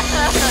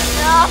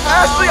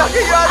 Ashley, I'll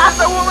get you out of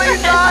this. I won't let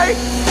you die!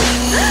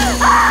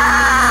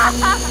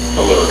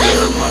 Hello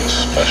there, my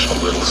special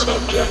little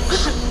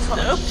subjects.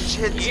 So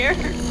Shit. scared,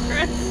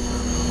 Chris.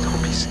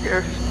 Don't be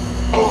scared.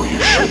 Oh, you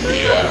should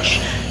be, Ash.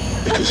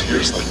 Because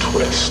here's the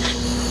twist.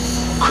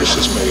 Chris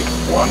has made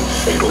one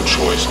fatal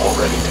choice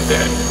already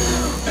today.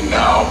 And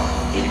now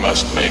he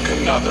must make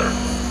another.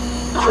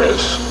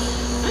 Chris,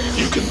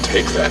 you can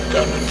take that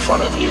gun in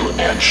front of you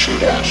and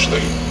shoot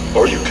Ashley,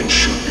 or you can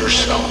shoot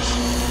yourself.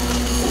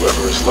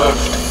 Whoever is left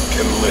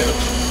can live.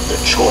 The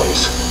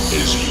choice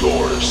is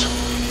yours.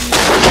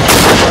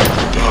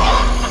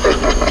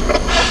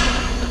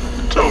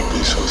 Don't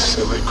be so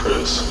silly,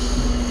 Chris.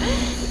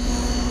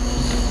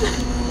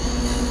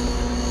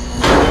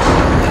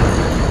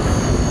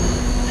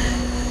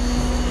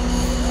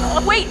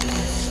 Wait!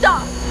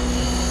 Stop!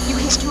 You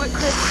can do it,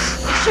 Chris.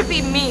 It should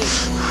be me.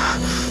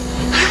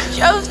 You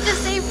chose to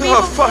save me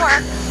Oh, before.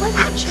 fuck. Let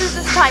me choose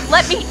this time.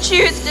 Let me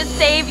choose to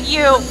save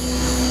you.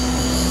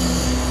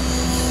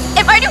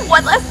 If I do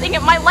one last thing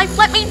in my life,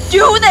 let me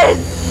do this!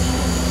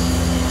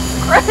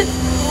 Chris,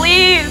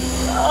 please.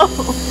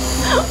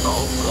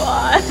 Oh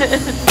God.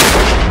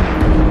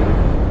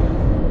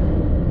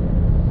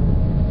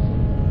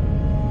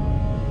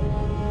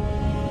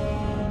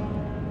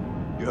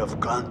 You have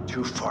gone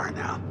too far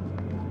now.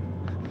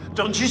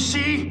 Don't you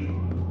see?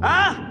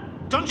 Huh?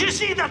 Don't you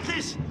see that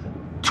this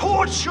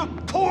torture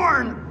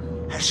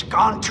porn has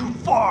gone too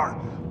far?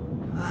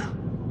 Huh?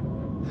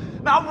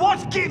 Now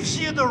what gives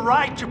you the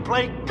right to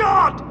play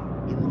God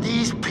in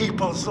these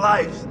people's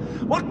lives?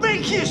 What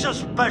makes you so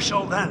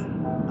special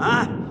then?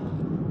 Huh?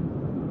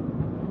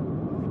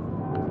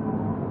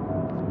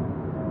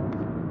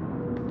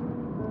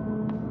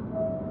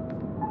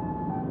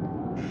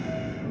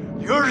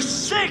 You're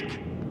sick!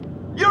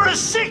 You're a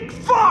sick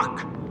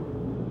fuck!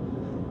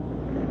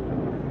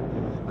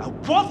 Now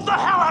what the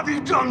hell have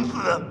you done to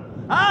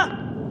them? Huh?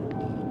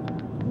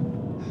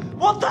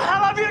 What the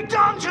hell have you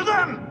done to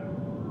them?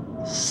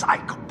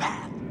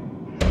 Psychopath.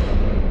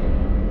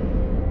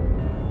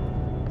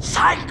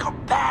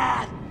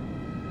 Psychopath!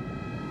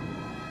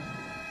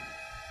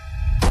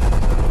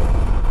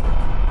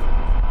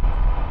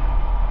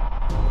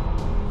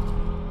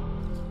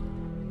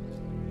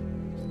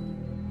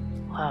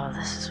 Wow,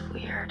 this is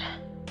weird.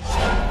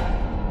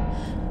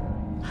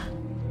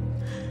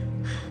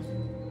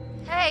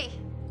 Hey!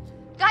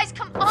 Guys,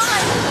 come on!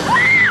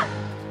 Ah!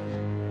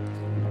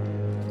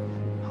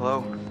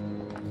 Hello?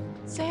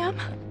 Sam?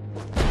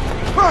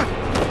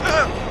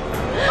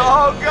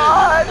 Oh,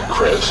 God!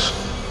 Chris,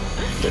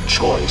 the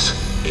choice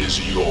is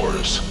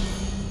yours.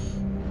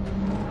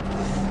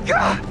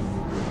 No!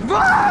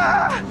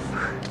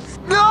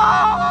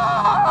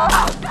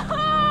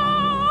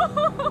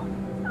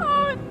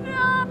 Oh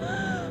no!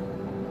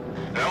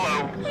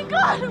 Hello? Oh my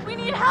God, we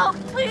need help,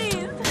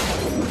 please!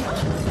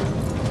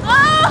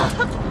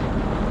 Oh!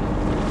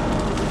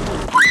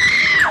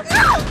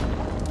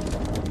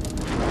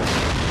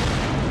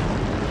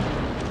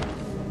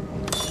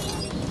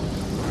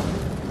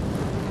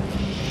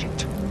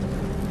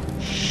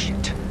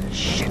 Shit.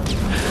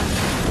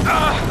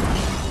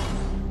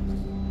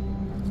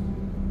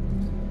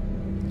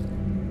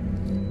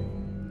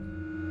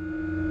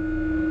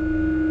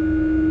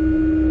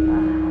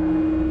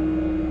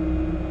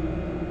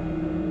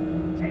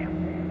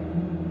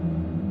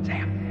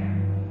 Sam,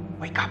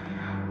 wake up.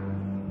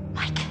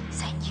 Mike,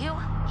 is that you?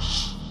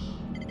 Shh.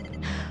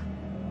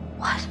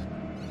 What?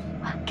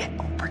 Get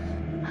open.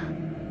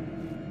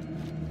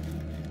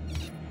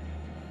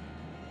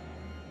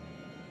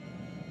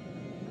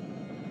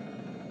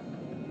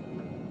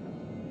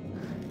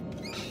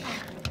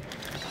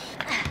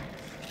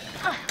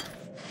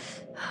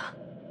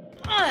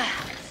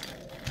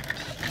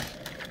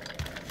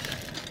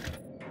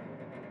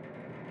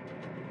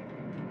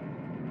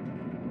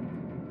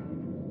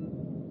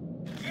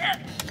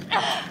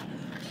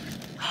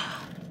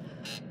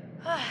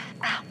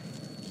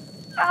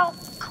 Ow.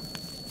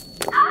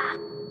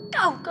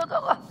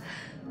 Go.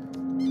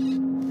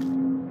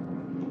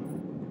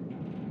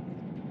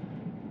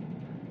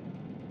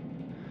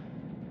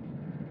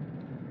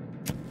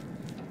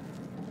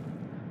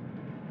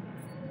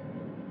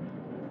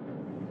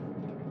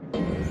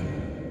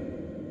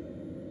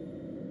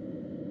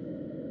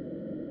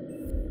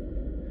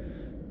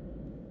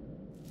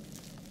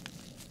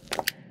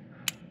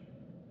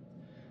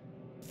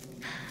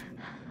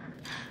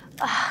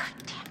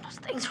 Damn, those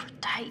things were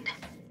tight.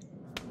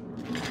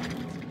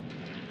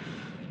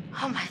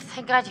 Oh my,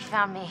 thank God you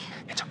found me.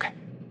 It's okay.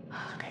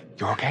 Okay.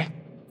 You're okay?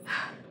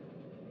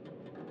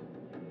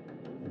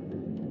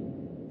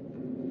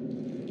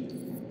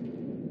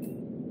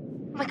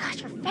 Oh my God,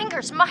 your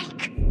fingers,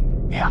 Mike.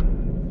 Yeah.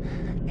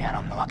 Yeah, and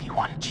I'm the lucky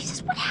one.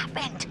 Jesus, what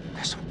happened?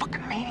 There's some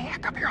fucking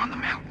maniac up here on the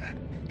mountain.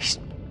 He's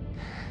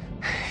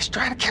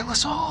trying to kill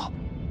us all.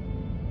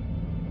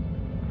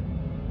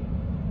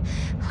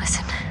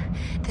 Listen,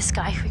 this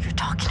guy who you're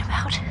talking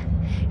about,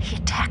 he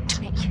attacked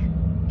me.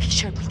 He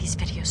showed me these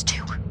videos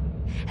too.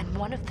 And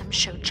one of them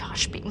showed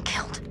Josh being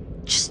killed.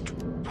 Just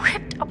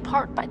ripped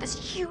apart by this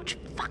huge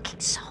fucking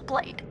saw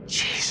blade.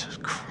 Jesus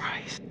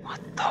Christ.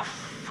 What the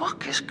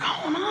fuck is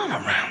going on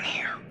around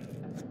here?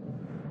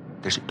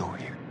 There's a door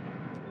here.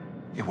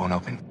 It won't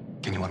open.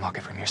 Can you unlock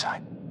it from your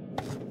side?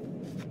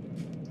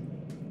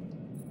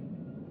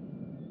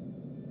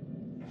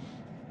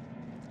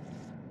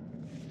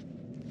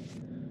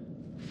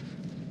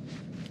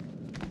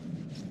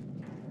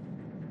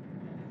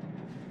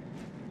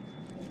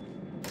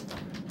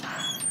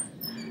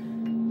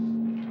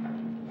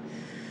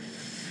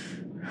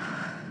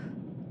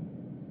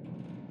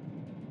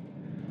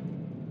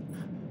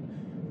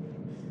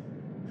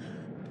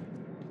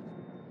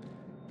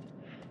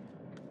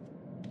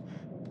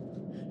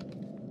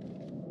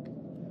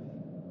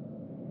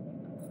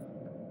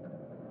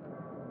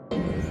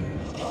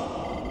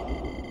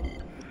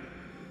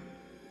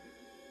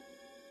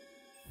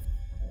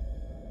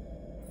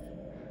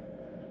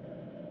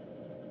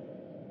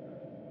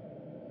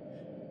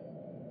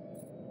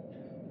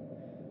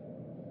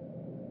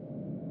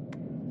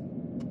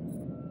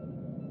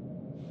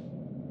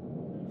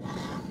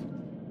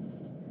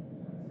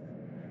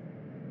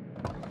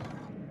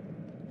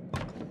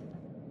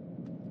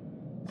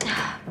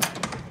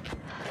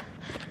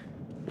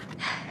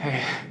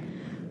 Hey.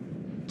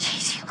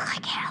 Jeez, you look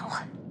like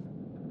hell.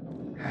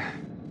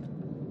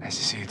 Nice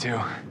to see you too.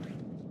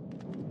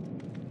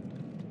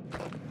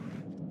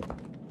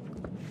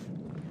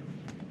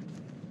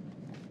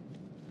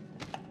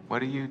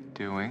 What are you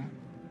doing?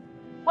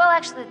 Well,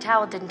 actually, the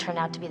towel didn't turn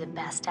out to be the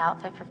best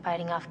outfit for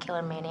fighting off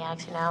killer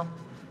maniacs, you know?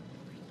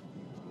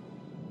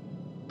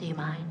 Do you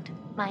mind,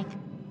 Mike?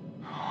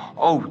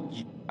 Oh,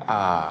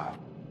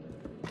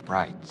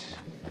 right.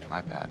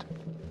 My bad.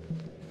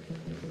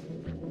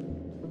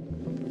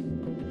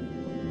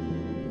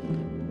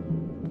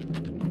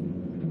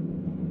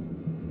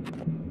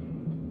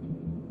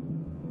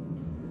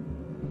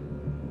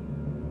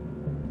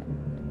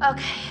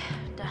 Okay,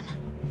 done.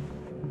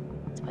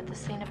 Let's put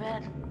this thing to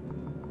bed.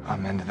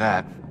 I'm into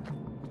that.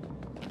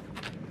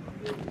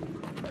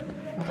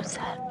 What's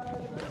that?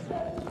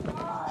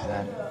 Is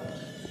that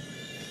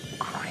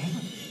crane?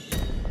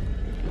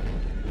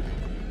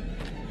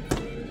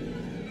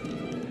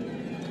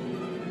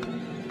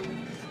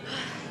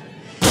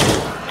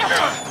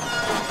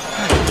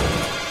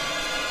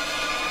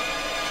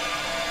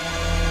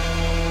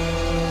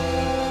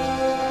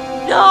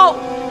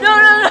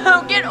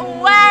 No, get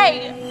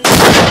away!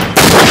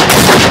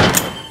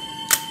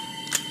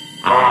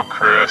 Oh,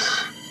 Chris.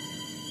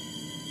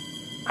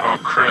 Oh,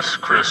 Chris.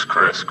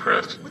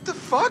 What the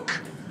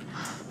fuck?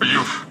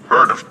 You've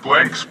heard of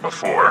blanks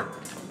before.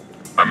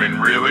 I mean,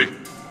 really?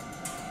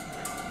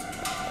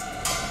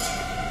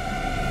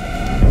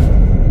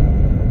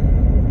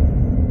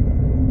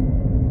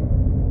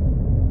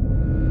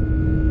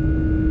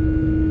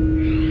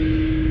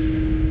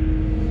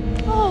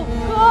 Oh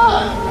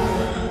God!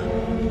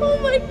 Oh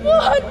my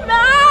God,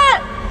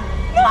 Matt!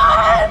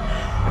 Matt!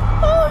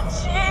 Oh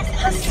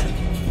Jesus!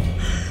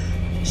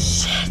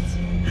 Shit!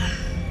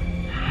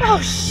 Oh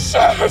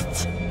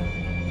shit!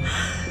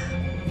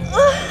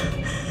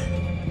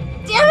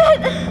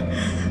 Damn it!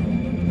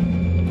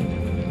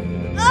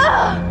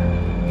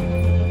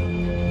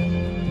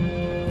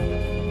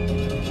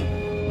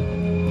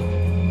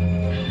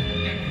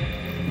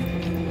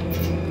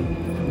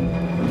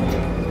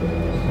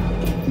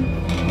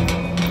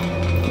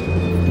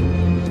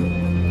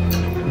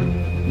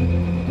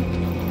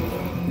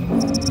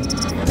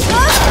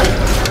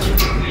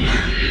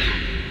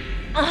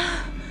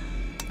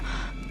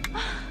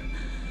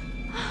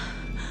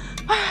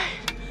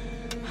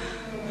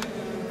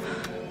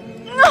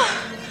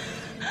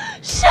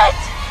 Shit!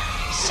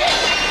 Shit!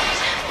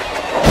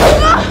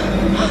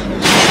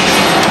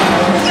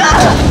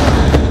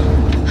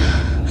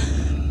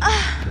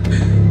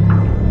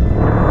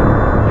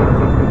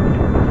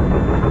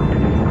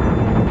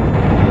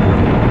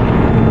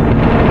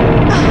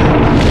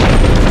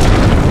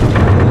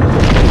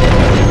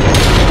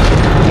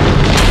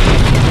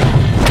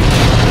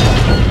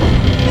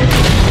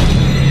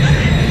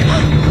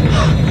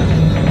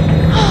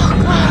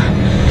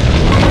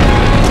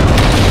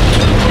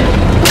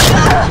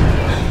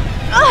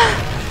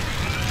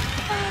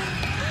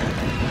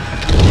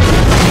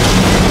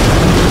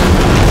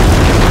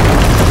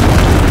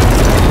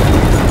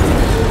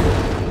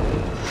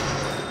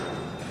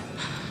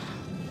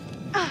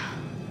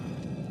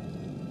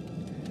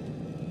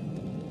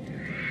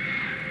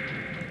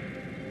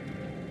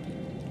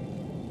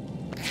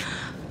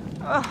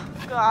 Oh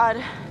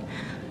God.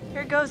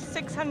 Here goes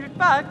 $600.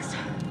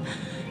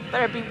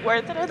 Better be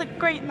worth it. I look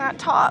great in that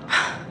top.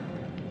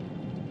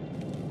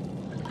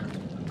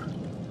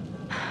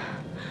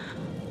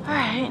 All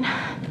right.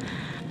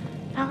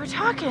 Now we're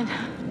talking.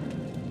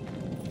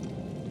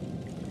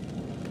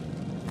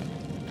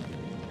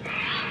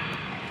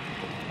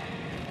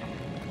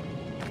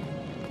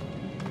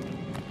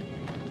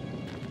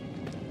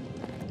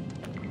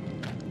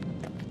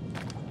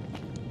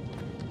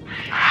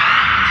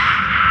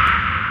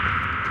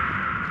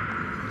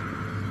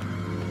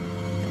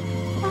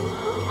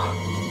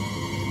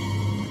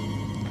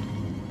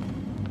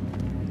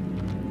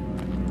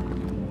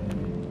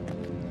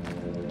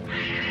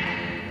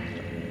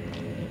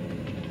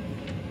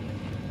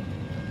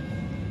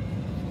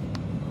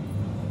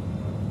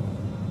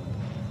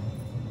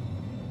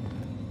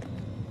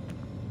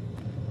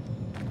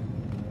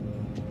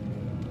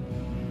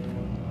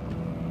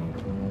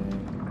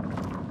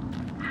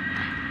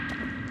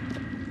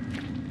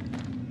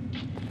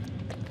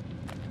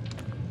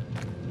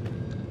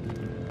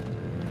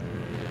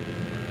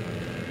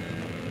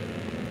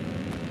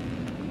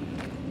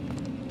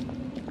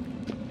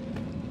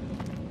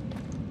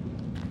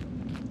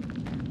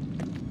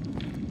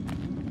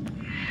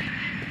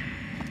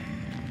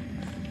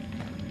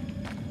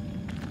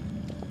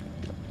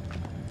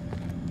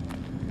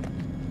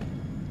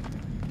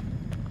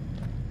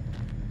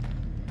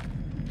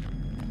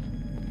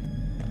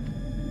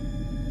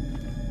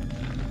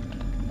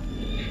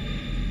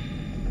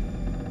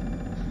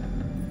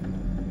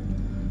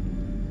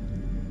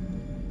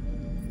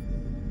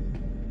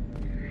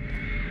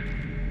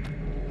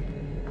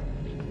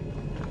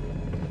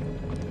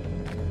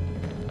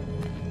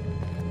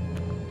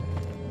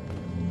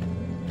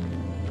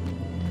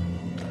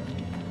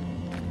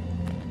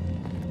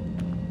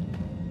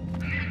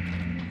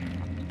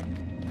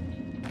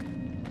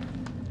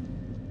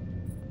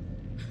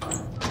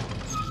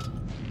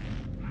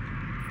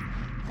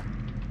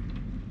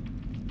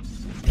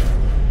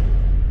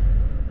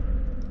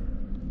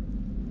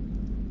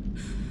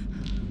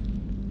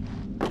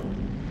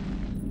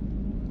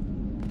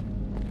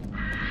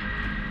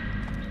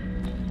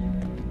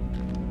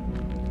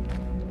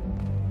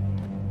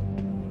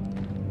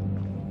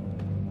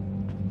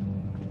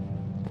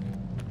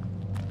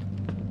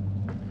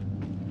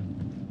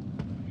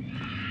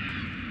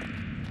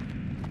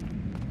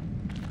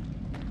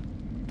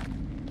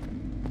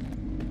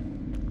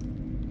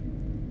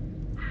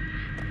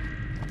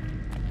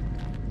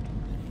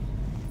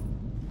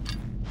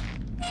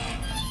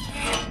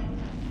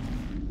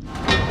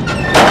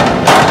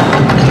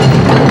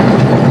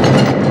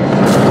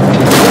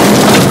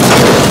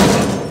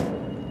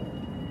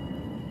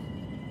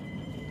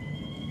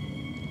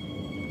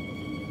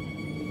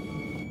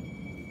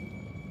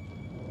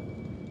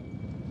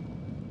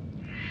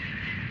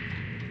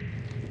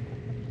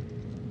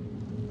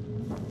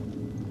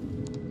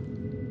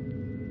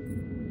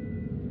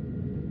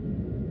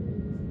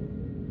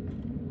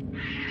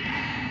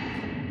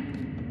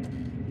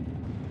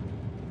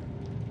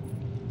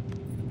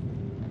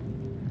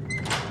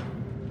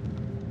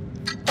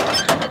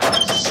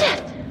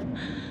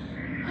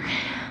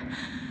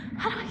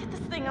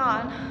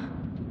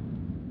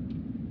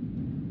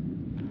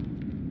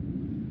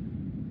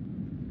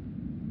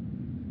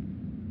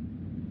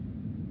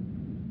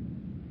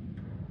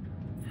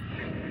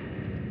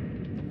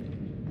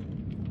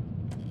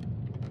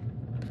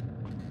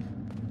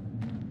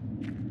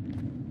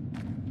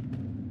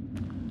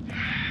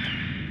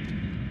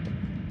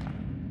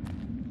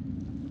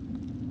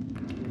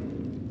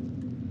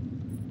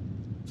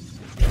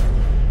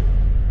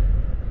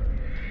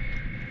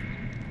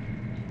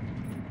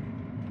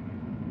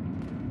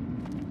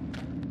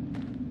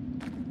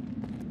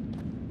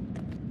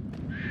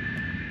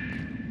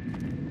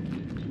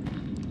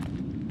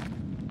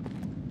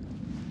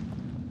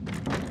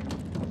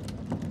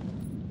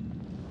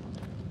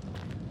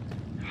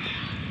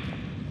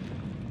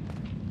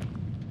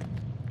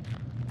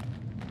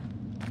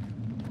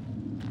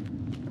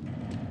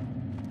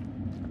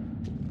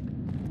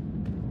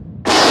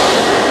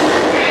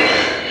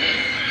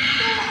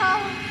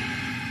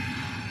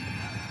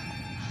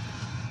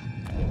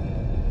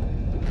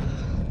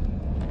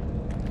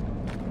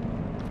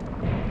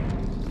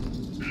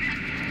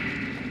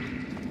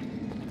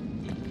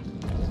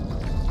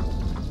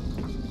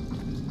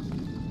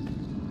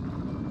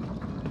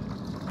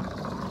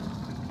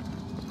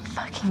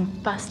 Fucking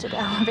busted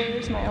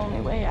elevator's my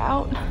only way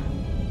out.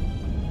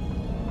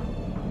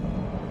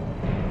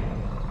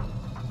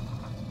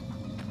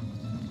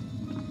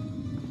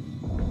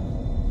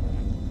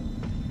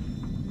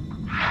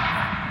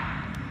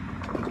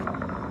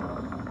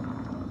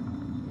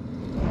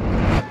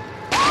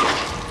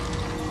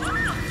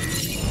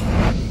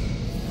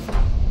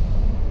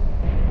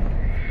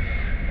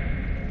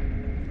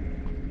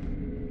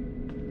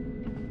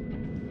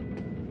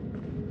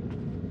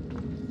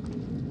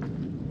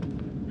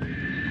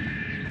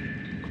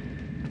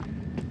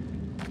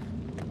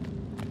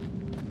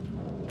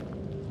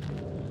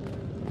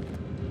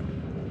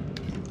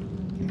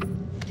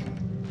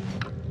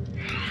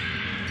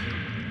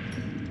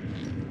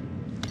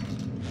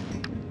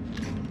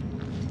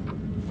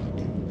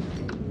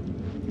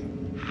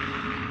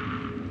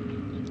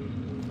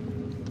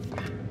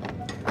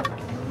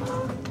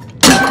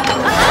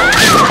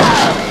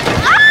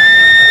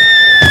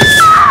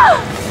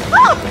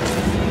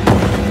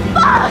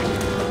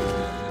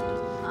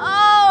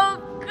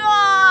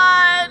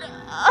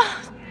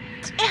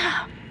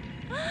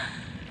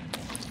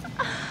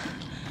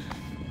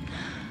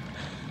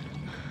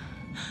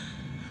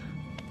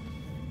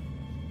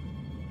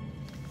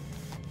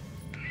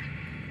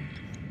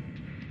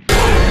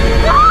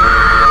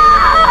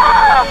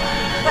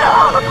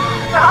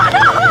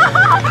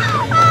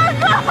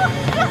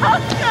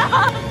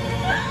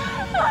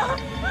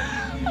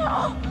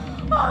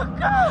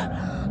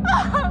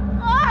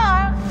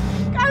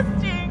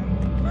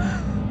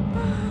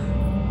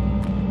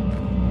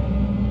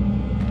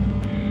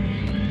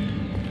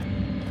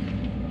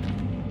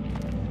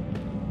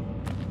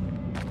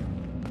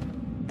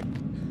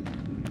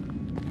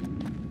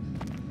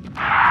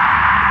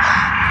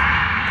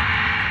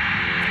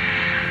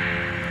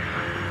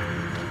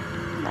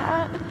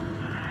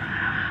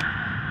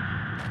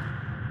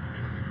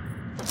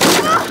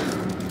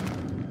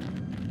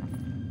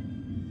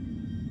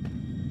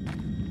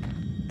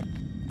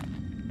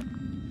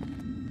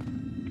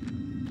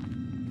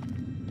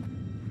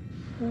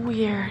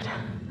 Weird.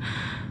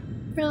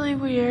 Really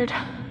weird.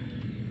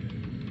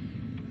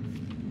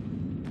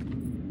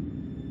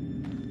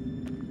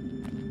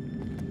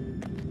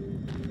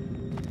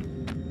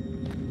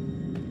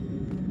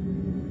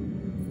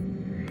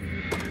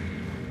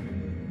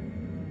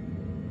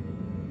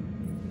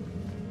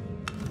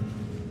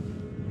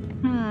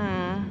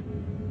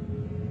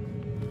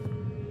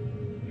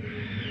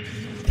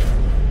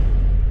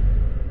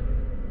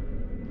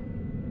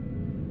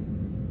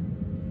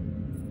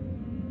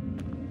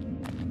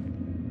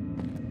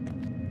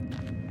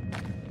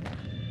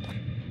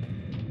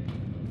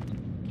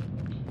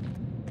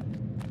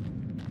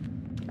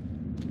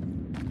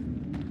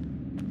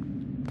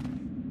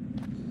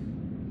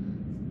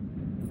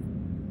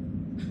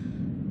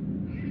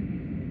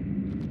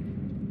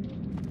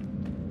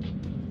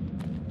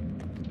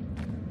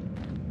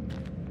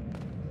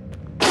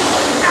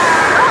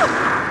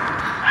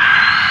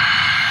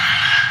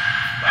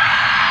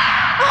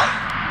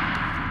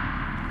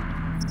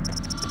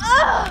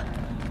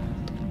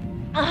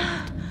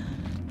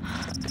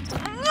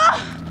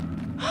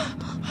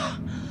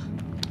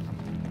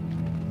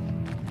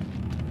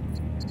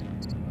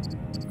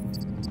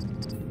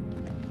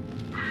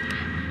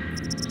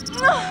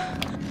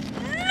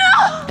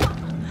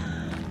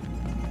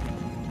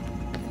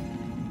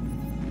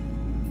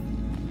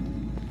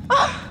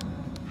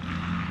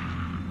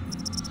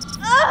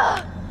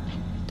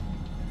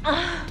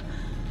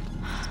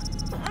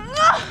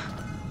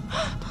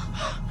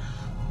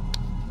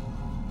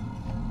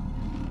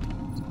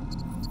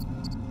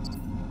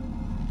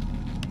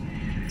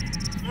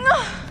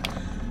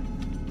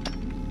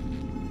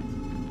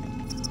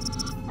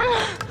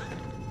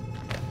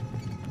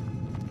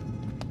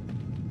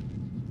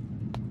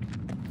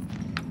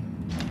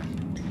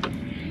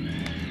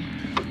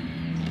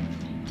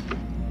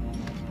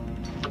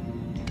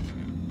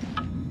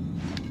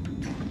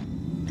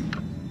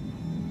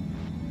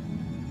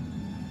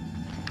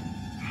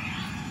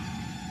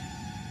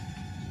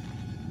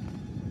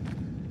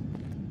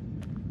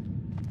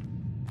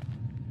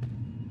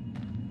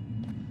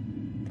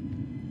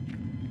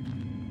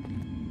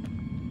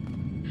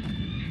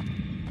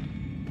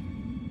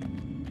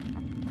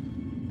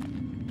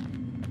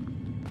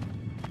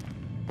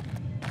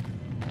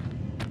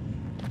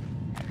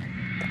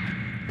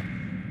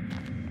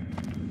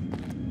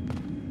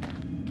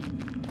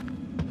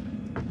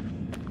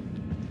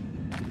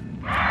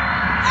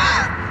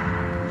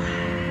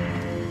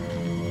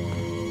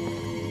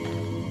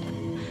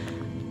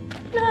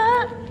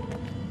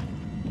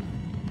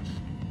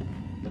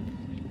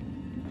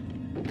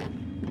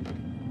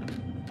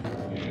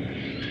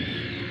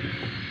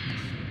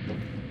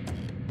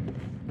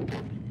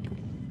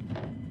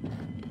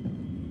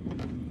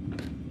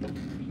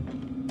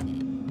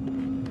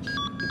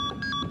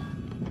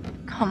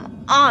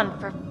 Come on,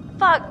 for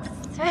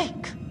fuck's sake.